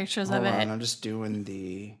 There's pictures Hold of on, it. I'm just doing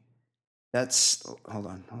the. That's hold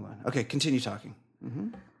on. Okay, continue talking.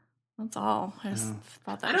 That's all. I just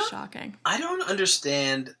thought that was shocking. I don't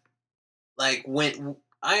understand. Like when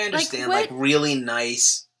I understand what- like really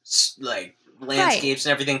nice like landscapes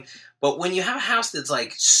and everything, but when you have a house that's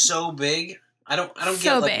like so big, I don't So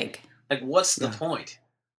get like, big. Like what's the point?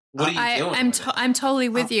 What are you doing? with it? I'm totally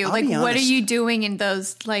with you. I'll Like, be what are honest. you doing in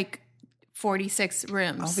those like 46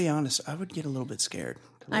 rooms? I'll be honest. I would get a little bit scared.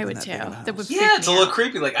 to live I in would that too. big of a house. That would Yeah, freak it's a me little out.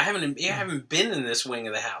 creepy. Like I haven't been in this wing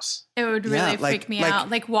of the house. It would Yeah, really like- freak me like, out.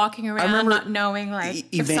 Like walking around, remember not knowing like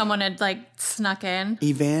if Evan- someone had like snuck in.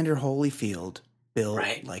 Evander Holyfield built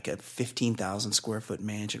Right. like a 15,000 square foot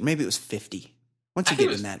mansion. Maybe it was 50. Once you I think get it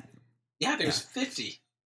in was- that, Yeah, there's 50.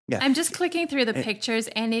 yeah. I'm just clicking through the pictures,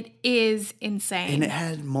 and it is insane. And it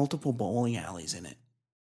had multiple bowling alleys in it.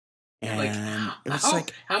 And Like it was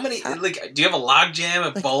how many? Like, do you have a log jam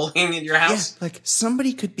of bowling in your house? Yeah, like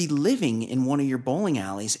somebody could be living in one of your bowling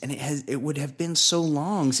alleys, and it would have been so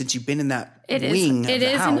long since you've been in that It is. wing of It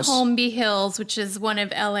the is house. in Holmby Hills, which is one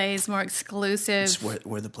of LA's more exclusive It's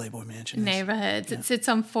where the Playboy Mansion is. neighborhoods. It sits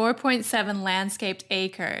on 4.7 landscaped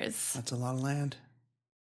acres. That's a lot of land.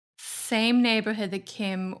 Same neighborhood that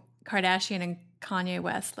Kim Kardashian and Kanye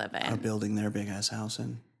West live Are in. building their big ass house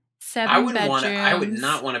in. 7 I wouldn't bedrooms. want to. I would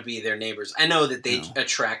not want to be their neighbors. I know that they No.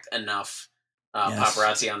 attract enough Yes.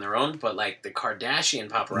 paparazzi on their own, but like the Kardashian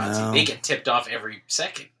paparazzi, No. they get tipped off every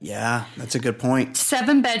second. Yeah, that's a good point.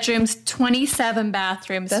 7 bedrooms, 27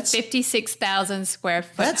 bathrooms, That's- 56,000 square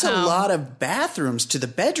foot. That's a home. lot of bathrooms to the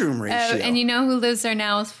bedroom Oh, ratio. and you know who lives there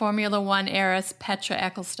now is Formula One heiress Petra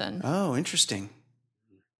Eccleston. Oh, interesting.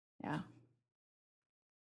 Yeah.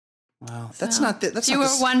 Wow, that's So, not the. That's you not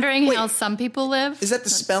were the, wondering wait, how some people live? Is that the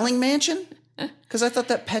Spelling Mansion? Because I thought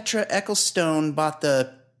that Petra Ecclestone bought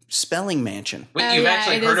the Spelling mansion. Wait, you've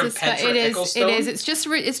actually heard of Petra Ecclestone? It is. It's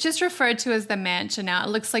just referred to as the mansion now. It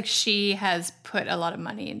looks like she has put a lot of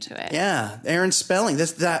money into it. Yeah, Aaron Spelling.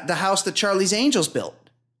 That's the house that Charlie's Angels built.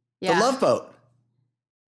 Yeah. The Love Boat.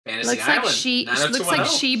 Fantasy Looks Island. like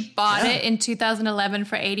she bought it in 2011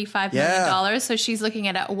 for $85 million. So she's looking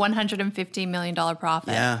at a $150 million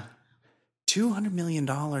profit. Yeah. $200 million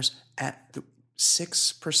at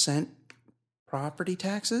 6% property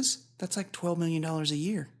taxes? That's like $12 million a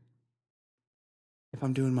year. If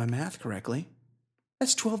I'm doing my math correctly.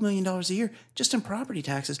 That's $12 million a year just in property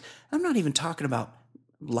taxes. I'm not even talking about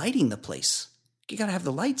lighting the place. You got to have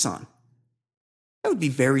the lights on. That would be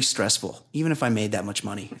very stressful. Even if I made that much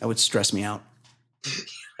money, that would stress me out.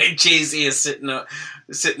 Jay-Z is sitting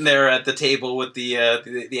there at the table with the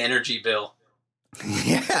energy bill.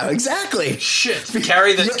 Yeah, exactly. Shit.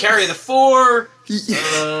 Carry the 4.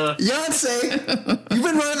 Beyonce, you've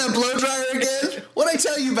been running that blow dryer again? What'd I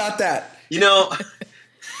tell you about that? You know,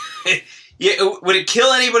 yeah, would it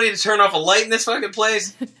kill anybody to turn off a light in this fucking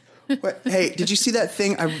place? Hey, did you see that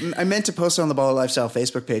thing? I meant to post it on the Baller Lifestyle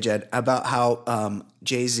Facebook page, Ed, about how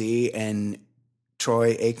Jay-Z and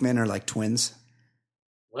Troy Aikman are like twins.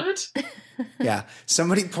 What? Yeah.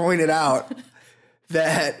 Somebody pointed out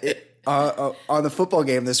that on the football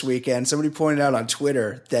game this weekend, somebody pointed out on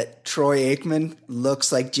Twitter that Troy Aikman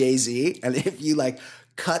looks like Jay-Z. And if you like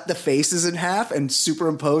cut the faces in half and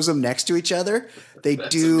superimpose them next to each other, they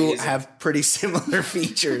have pretty similar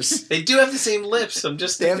features. They do have the same lips. I'm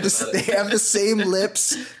just thinking They have the same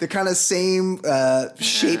lips, the kind of same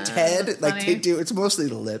shaped head. Like they do. It's mostly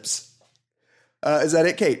the lips. Is that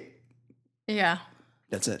it, Kate? Yeah.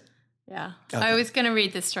 That's it. Yeah. Okay. I was going to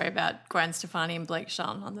read this story about Gwen Stefani and Blake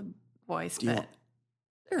Shelton on The Voice, but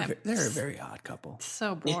they're a very odd couple.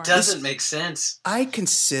 so boring. It doesn't make sense. I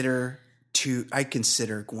consider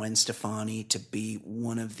Gwen Stefani to be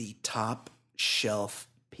one of the top shelf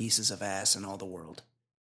pieces of ass in all the world.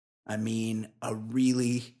 I mean, a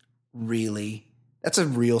really, really, that's a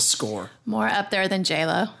real score. More up there than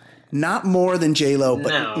J-Lo. Not more than J-Lo, but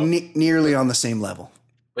No. nearly on the same level.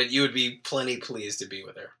 But you would be plenty pleased to be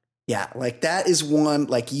with her. Yeah, like that is one,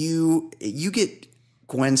 like you get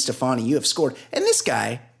Gwen Stefani, you have scored. And this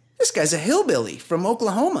guy's a hillbilly from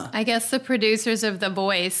Oklahoma. I guess the producers of The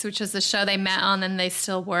Voice, which is the show they met on and they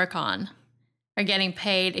still work on, are getting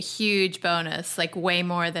paid a huge bonus, like way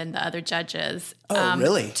more than the other judges. Oh,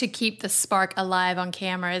 really? To keep the spark alive on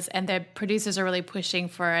cameras. And the producers are really pushing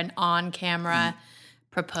for an on-camera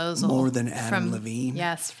proposal. More than Adam Levine?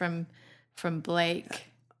 Yes, from Blake.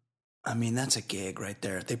 I mean, that's a gig right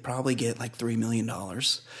there. They probably get like $3 million.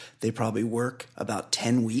 They probably work about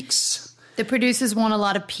 10 weeks. The producers want a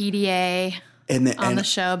lot of PDA on the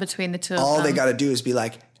show between the two of them. All they got to do is be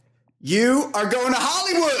like, you are going to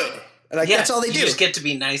Hollywood. And like, that's all they do. You just get to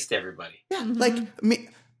be nice to everybody. Yeah, like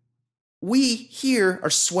we here are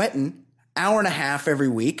sweating hour and a half every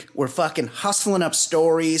week. We're fucking hustling up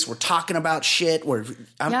stories. We're talking about shit.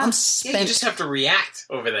 I'm spent. Yeah, you just have to react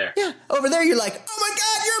over there. Yeah, over there you're like, oh my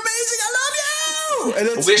God, you're amazing. I love you. And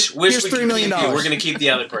it's, wish here's we $3 could million. keep you. We're going to keep the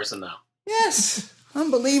other person though. Yes,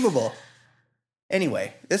 unbelievable.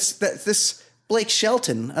 Anyway, this Blake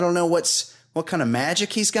Shelton, I don't know what kind of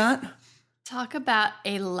magic he's got. Talk about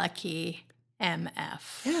a lucky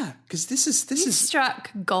MF. Yeah, because this You is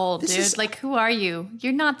struck gold, dude. Like, who are you?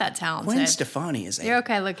 You're not that talented. Gwen Stefani is You're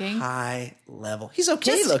okay looking. high level. He's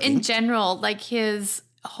okay Just looking. in general, like his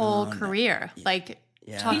whole career. Like,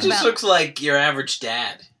 Yeah. He just looks like your average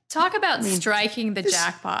dad. talk about striking the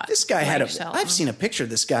jackpot. This guy had Blake Shelton. I've seen a picture of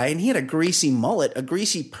this guy, and he had a greasy mullet, a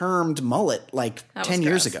greasy permed mullet, like That was 10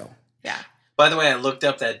 years gross. ago. Yeah. By the way, I looked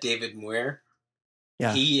up that David Muir.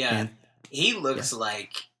 Yeah, He looks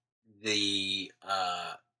like the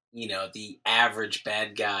the average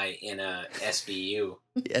bad guy in a SBU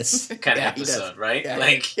yes, kind of Yeah, he does. episode, right? Yeah,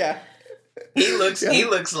 Like yeah. he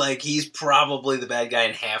looks like he's probably the bad guy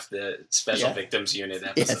in half the special Yeah. victims unit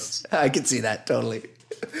episodes. Yes, I can see that totally.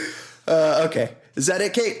 Okay, is that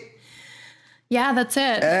it, Kate? Yeah, that's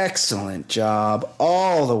it. Excellent job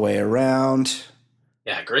all the way around.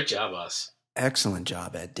 Yeah, great job, us. Excellent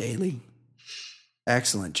job, Ed Daly.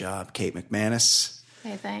 Excellent job, Kate McManus.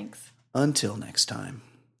 Hey, thanks. Until next time,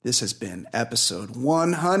 this has been episode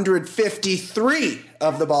 153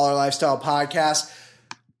 of the Baller Lifestyle Podcast.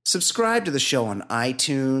 Subscribe to the show on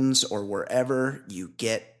iTunes or wherever you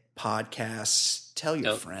get podcasts. Tell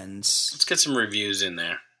your friends. Let's get some reviews in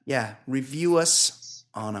there. Yeah, review us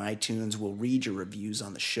on iTunes. We'll read your reviews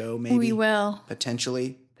on the show, maybe. We will.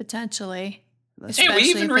 Potentially. Hey, we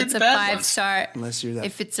even if read it's the a bad ones. 5-star. Unless you're that,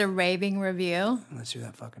 If it's a raving review. unless you're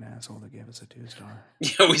that fucking asshole that gave us a 2-star.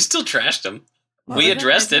 Yeah, we still trashed him. We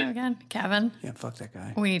addressed it. Again? Kevin. Yeah, fuck that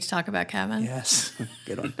guy. We need to talk about Kevin. Yes.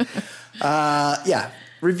 Good one. Yeah.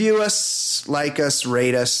 Review us, like us,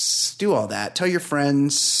 rate us, do all that. Tell your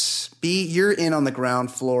friends. You're in on the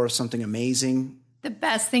ground floor of something amazing. The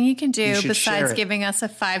best thing you can do should share besides it. giving us a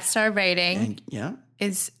 5-star rating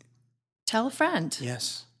is tell a friend.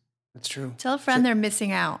 Yes, that's true. Tell a friend they're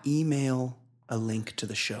missing out. Email a link to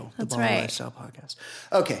the show, the That's Baller right. Lifestyle Podcast.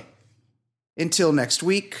 Okay. Until next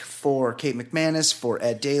week, for Kate McManus, for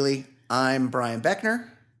Ed Daly, I'm Brian Beckner.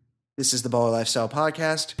 This is the Baller Lifestyle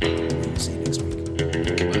Podcast. We'll see you next week.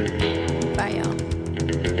 Bye,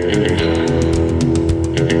 y'all.